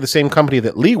works for the same company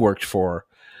that Lee worked for,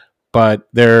 but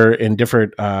they're in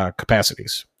different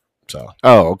capacities. So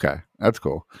okay, that's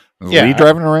cool. Is Lee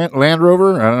driving a Land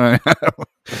Rover? I don't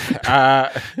know.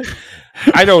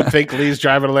 I don't think Lee's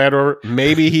driving a Land Rover.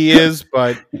 Maybe he is,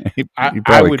 but he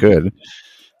probably could.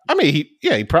 I mean,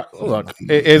 look,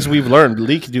 as we've learned,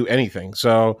 Lee can do anything.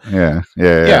 So yeah.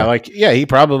 He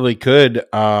probably could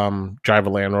drive a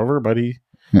Land Rover, but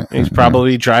he's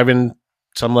probably driving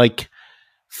some like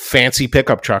fancy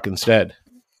pickup truck instead.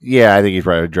 Yeah, I think he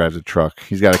probably drives a truck.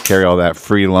 He's got to carry all that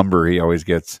free lumber he always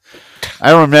gets.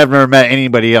 I've never met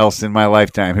anybody else in my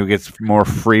lifetime who gets more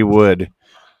free wood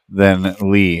than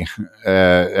Lee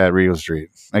at Regal Street.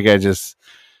 Like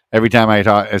every time I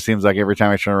talk, it seems like every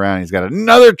time I turn around, he's got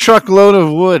another truckload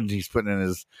of wood he's putting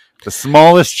in the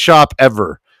smallest shop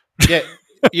ever. Yeah,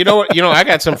 you know what? I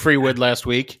got some free wood last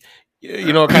week.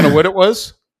 You know what kind of wood it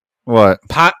was? What?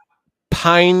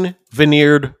 Pine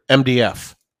veneered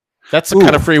MDF. That's the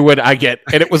kind of free wood I get,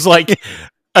 and it was like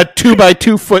a 2 by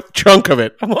 2 foot chunk of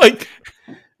it. I'm like,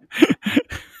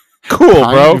 cool,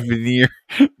 bro.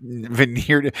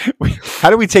 Veneered. How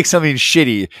do we take something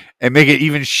shitty and make it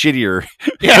even shittier?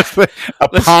 Yeah,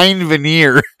 pine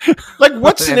veneer. Like,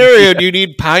 what scenario do you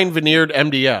need pine veneered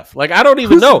MDF? Like, I don't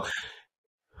even know.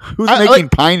 Who's making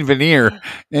pine veneer,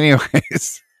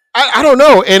 anyways? I don't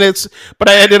know, but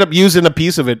I ended up using a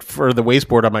piece of it for the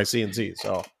wasteboard on my CNC.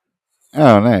 So,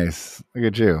 oh, nice. Look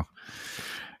at you.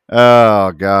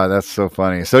 Oh God, that's so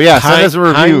funny. So yeah, send us a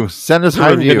review. Send us a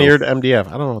review. Veneered MDF.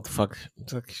 I don't know what the fuck.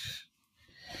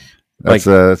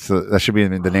 That should be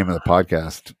the name of the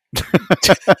podcast.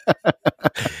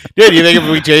 Dude, you think if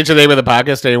we change the name of the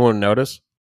podcast, anyone would notice?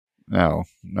 No.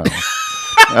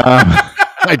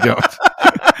 I don't.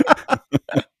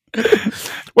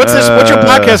 What's your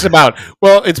podcast about?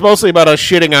 Well, it's mostly about us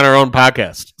shitting on our own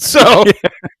podcast. So.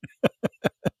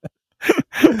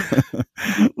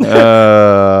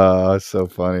 So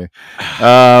funny.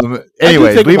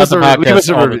 Anyways, leave us a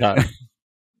review.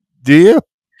 Do you?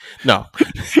 No.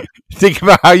 Think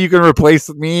about how you can replace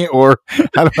me, or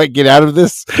how do I get out of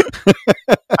this?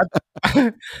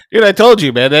 Dude, I told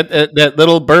you, man, that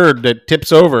little bird that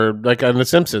tips over like on The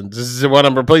Simpsons. This is the one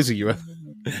I'm replacing you with.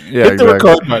 Yeah, hit the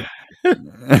record button.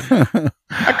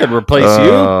 I could replace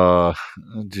you. Oh,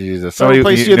 Jesus! If I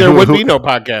replace you, there would be no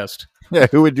podcast. Yeah,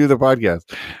 who would do the podcast?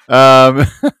 Can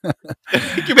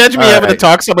you imagine me having to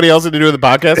talk somebody else into doing the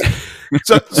podcast?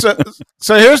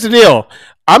 So here's the deal.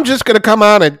 I'm just going to come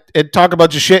on and talk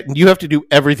about your shit, and you have to do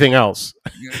everything else,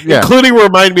 including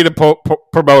remind me to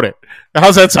promote it.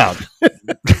 How's that sound?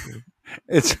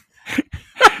 It's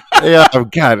oh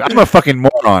God, I'm a fucking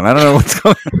moron. I don't know what's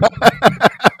going on.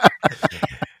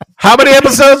 How many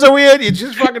episodes are we in? You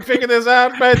just fucking figured this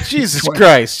out, man? Jesus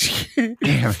Christ.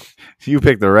 Damn, you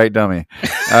picked the right dummy.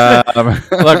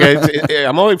 Look,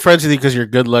 I'm only friends with you because you're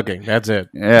good looking. That's it.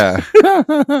 Yeah.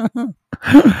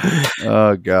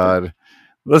 Oh God.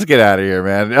 Let's get out of here,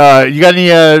 man. You got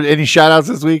any shout outs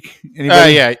this week?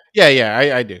 Anybody?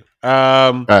 Yeah. I do.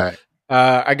 All right.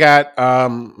 I got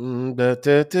go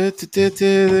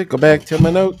back to my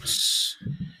notes.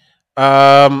 Okay.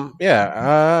 All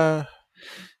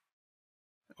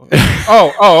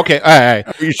right.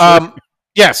 Are you sure?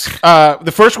 Yes.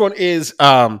 The first one is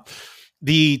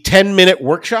the 10-minute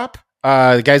workshop.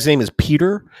 The guy's name is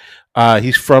Peter.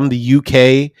 He's from the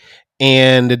UK,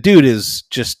 and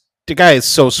the guy is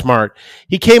so smart.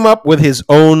 He came up with his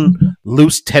own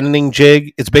loose tenoning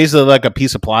jig. It's basically like a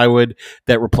piece of plywood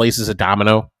that replaces a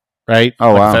domino, right?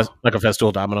 Oh, wow. Like a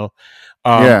Festool domino.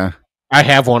 Yeah. I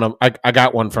have one. I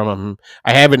got one from him.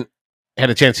 I haven't had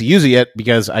a chance to use it yet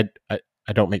because I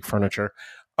don't make furniture.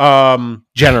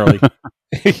 Generally. But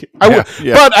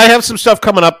I have some stuff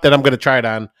coming up that I'm going to try it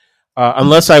on.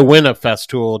 Unless I win a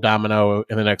Festool domino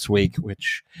in the next week,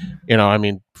 which,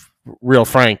 real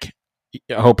frank,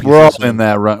 I hope we're all in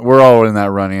that run. We're all in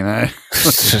that running.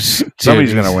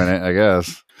 Somebody's going to win it, I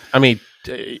guess.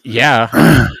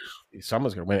 Yeah,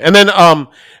 someone's going to win it. And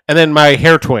then my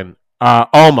hair twin,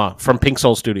 Alma from Pink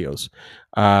Soul Studios.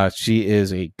 She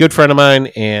is a good friend of mine,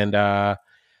 and I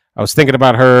was thinking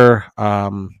about her.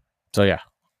 So yeah,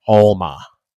 Alma.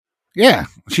 Yeah,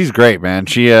 she's great, man.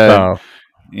 She, not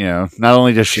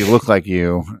only does she look like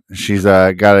you, she's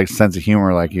got a sense of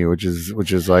humor like you, which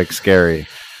is like scary.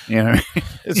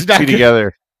 It's not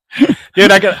together,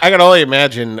 dude. I can only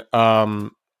imagine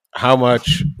how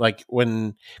much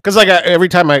because every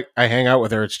time I hang out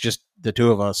with her, it's just the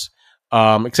two of us.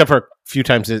 Except for a few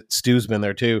times that Stu's been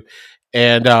there too,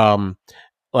 and I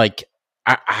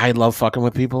love fucking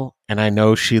with people, and I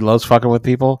know she loves fucking with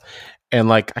people,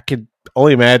 and I could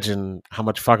only imagine how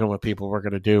much fucking with people we're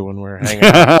gonna do when we're hanging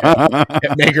out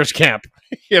at Maker's Camp.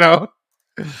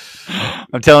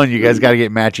 I'm telling you, guys got to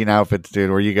get matching outfits, dude,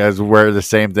 where you guys wear the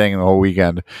same thing the whole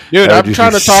weekend. Dude, I'm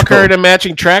trying to talk her into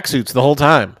matching tracksuits the whole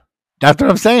time. That's what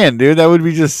I'm saying, dude. That would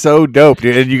be just so dope,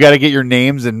 dude. And you got to get your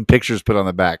names and pictures put on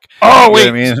the back. Oh,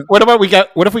 wait. What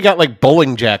if we got like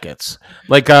bowling jackets?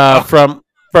 From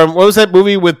what was that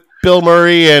movie with Bill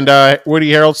Murray and Woody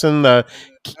Harrelson,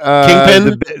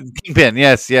 Kingpin? Kingpin,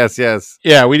 yes.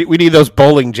 Yeah, we need those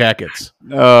bowling jackets.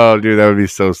 Oh, dude, that would be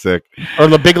so sick. Or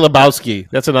The Big Lebowski.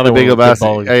 That's another one. Big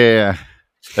Lebowski. Yeah.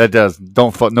 That does.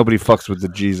 Nobody fucks with the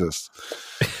Jesus.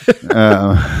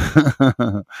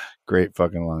 Great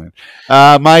fucking line.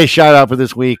 My shout out for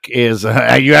this week is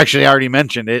you actually already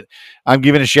mentioned it. I'm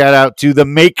giving a shout out to the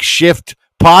Makeshift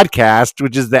Podcast,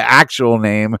 which is the actual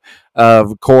name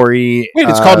of Corey. Wait,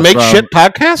 it's called Makeshift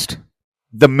Podcast?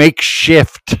 The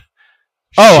Makeshift.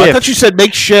 Oh, I thought you said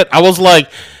make shit. I was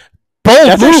like,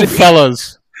 bold move,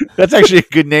 fellas. That's actually a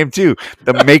good name too.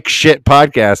 The Make Shit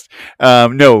Podcast.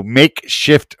 No,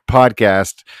 Makeshift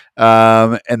Podcast.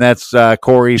 And that's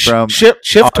Corey from shift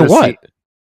to what?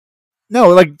 No,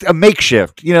 like a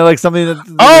makeshift. Like something that.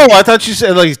 Oh, I thought you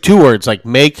said like two words, like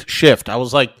make shift. I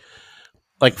was like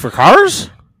for cars.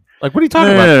 Like, what are you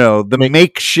talking about? No. The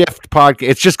Makeshift Podcast.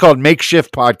 It's just called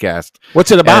Makeshift Podcast.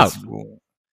 What's it about?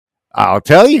 I'll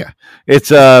tell you. It's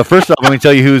first off, let me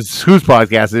tell you whose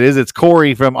podcast it is. It's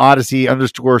Corey from Odyssey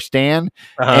 _Stan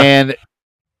and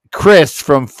Chris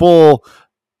from Full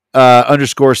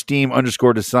 _Steam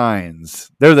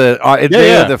 _Designs. They're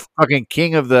the fucking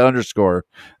king of the underscore.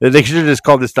 They should have just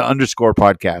called this the underscore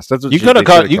podcast. That's what you could have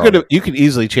called. You could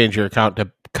easily change your account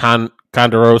to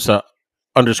Condorosa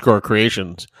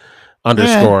 _creations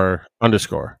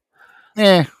 _.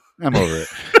 Yeah, I'm over it.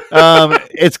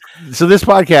 So this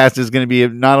podcast is going to be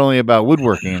not only about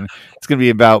woodworking, it's going to be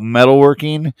about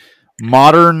metalworking,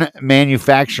 modern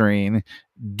manufacturing,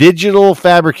 digital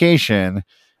fabrication,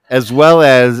 as well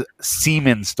as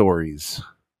semen stories.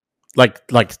 Like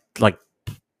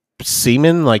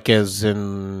semen, like as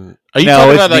in? Are you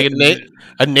talking about like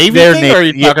a Navy thing, or are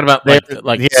you talking about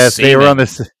like? Yes, semen? They were on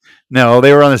this. No,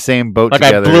 they were on the same boat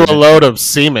together. I blew a load of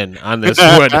semen on this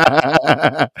wood.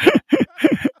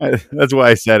 That's why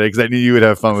I said it, because I knew you would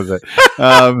have fun with it.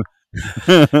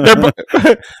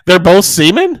 They're both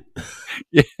semen?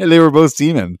 Yeah, they were both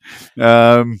semen.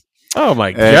 Oh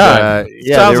my God.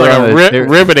 Sounds like a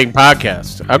riveting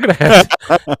podcast. I'm going to have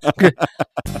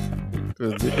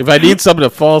If I need something to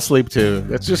fall asleep to,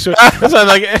 that's just that's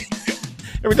like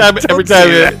every time.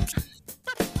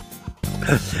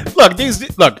 Look.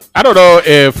 I don't know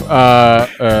if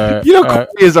Corey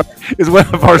is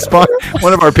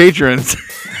one of our patrons.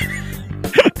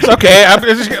 It's okay.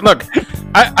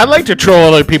 I like to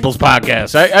troll other people's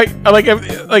podcasts. I like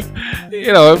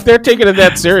if they're taking it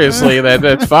that seriously,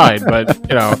 that's fine. But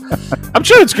I'm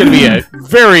sure it's going to be a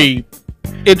very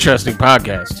interesting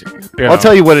podcast. I'll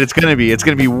tell you what it's going to be. It's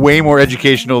going to be way more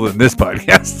educational than this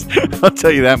podcast. I'll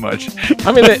tell you that much.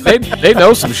 I mean, they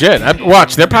know some shit.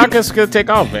 Watch, their podcast is going to take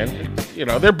off, man.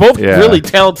 They're both really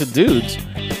talented dudes.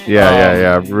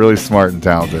 Yeah. Really smart and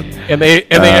talented. And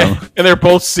they're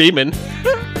both seamen.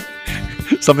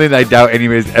 Something I doubt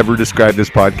anybody's ever described this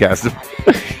podcast.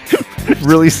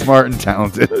 Really smart and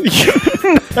talented.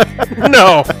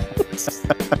 No.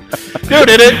 Dude,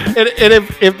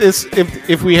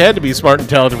 if we had to be smart and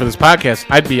talented for this podcast,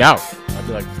 I'd be out. I'd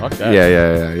be like, fuck that.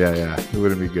 Yeah. It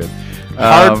wouldn't be good.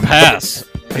 Hard pass.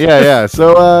 Yeah.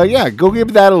 So go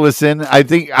give that a listen. I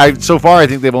think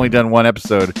they've only done one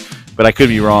episode, but I could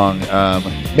be wrong.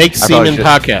 Make Seaman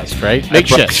podcast, right? Make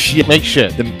shit.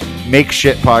 The Make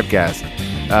Shit podcast.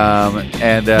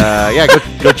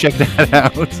 Go check that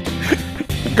out.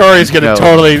 Corey's gonna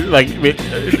totally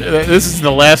this is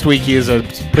the last week he is a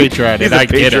Patreon, and I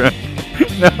get it.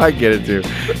 No, I get it too.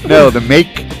 No, the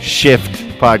Make Shift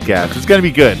podcast. It's gonna be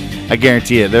good. I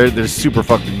guarantee it. They're super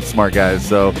fucking smart guys.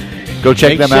 So go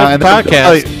check them out. And they're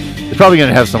probably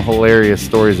gonna have some hilarious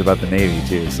stories about the Navy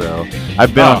too. So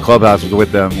I've been on Clubhouse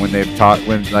with them when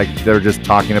they're just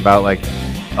talking about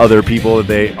other people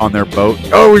that on their boat.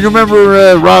 Oh, you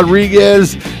remember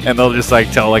Rodriguez? And they'll just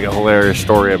tell a hilarious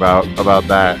story about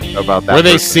that. Were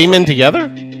they seamen together?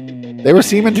 They were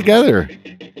seamen together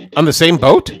on the same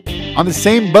boat. On the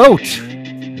same boat.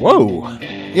 Whoa.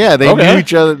 Yeah, they knew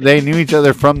each other. They knew each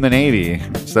other from the Navy.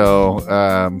 So,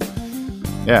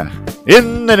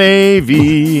 in the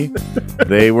Navy,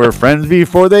 they were friends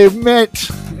before they met.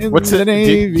 What's the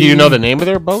Navy? Do you know the name of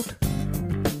their boat?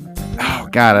 Oh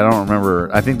God, I don't remember.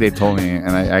 I think they told me,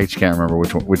 and I just can't remember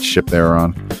which ship they were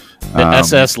on. The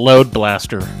SS Load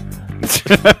Blaster.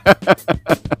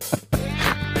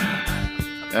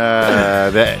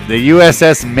 The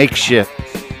USS Makeshift.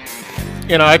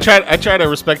 I try to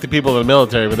respect the people in the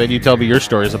military, but then you tell me your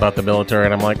stories about the military,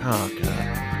 and I'm like, oh God.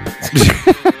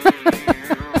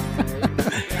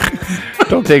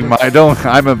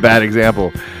 I'm a bad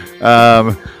example.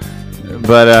 But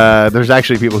there's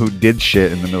actually people who did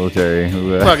shit in the military.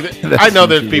 I know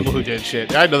there's people who did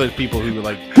shit. I know there's people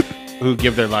who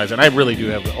give their lives, and I really do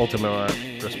have ultimate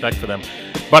respect for them.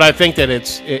 But I think that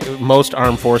most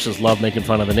armed forces love making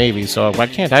fun of the Navy, so why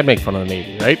can't I make fun of the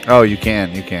Navy, right? Oh, you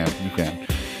can.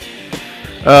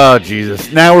 Oh,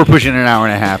 Jesus. Now we're pushing an hour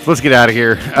and a half. Let's get out of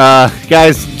here.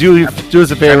 Guys, do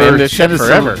us a favor. Send us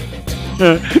forever.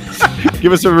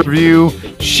 Give us a review.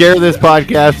 Share this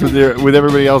podcast with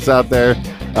everybody else out there.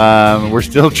 We're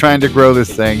still trying to grow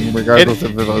this thing, regardless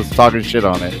of us talking shit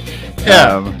on it.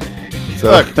 Yeah.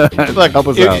 So look, help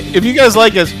us out. If you guys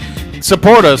like us,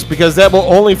 support us, because that will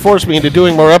only force me into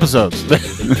doing more episodes.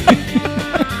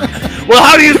 Well,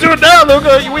 how do you do it now?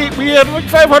 We had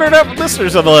 500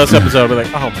 listeners on the last episode. We're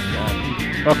like, oh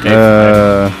my God. Okay.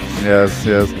 Yes.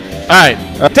 All right.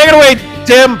 Take it away,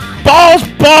 Tim. Balls.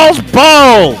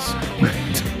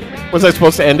 Was I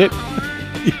supposed to end it?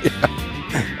 Yeah.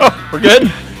 Oh, we're good?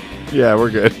 Yeah,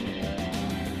 we're good.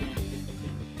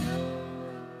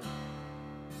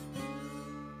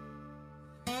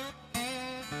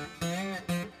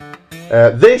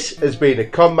 This has been a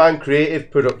Conman Creative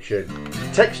production.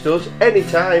 Text us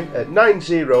anytime at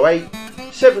 908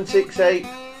 768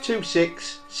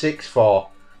 2664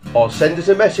 or send us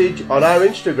a message on our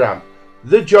Instagram,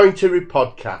 The Jointery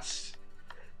Podcast.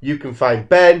 You can find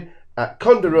Ben at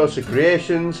Condorosa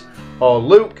Creations or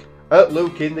Luke at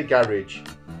Luke in the Garage,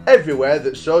 everywhere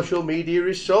that social media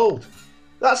is sold.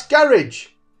 That's garage,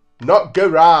 not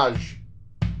garage.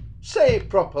 Say it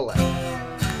properly.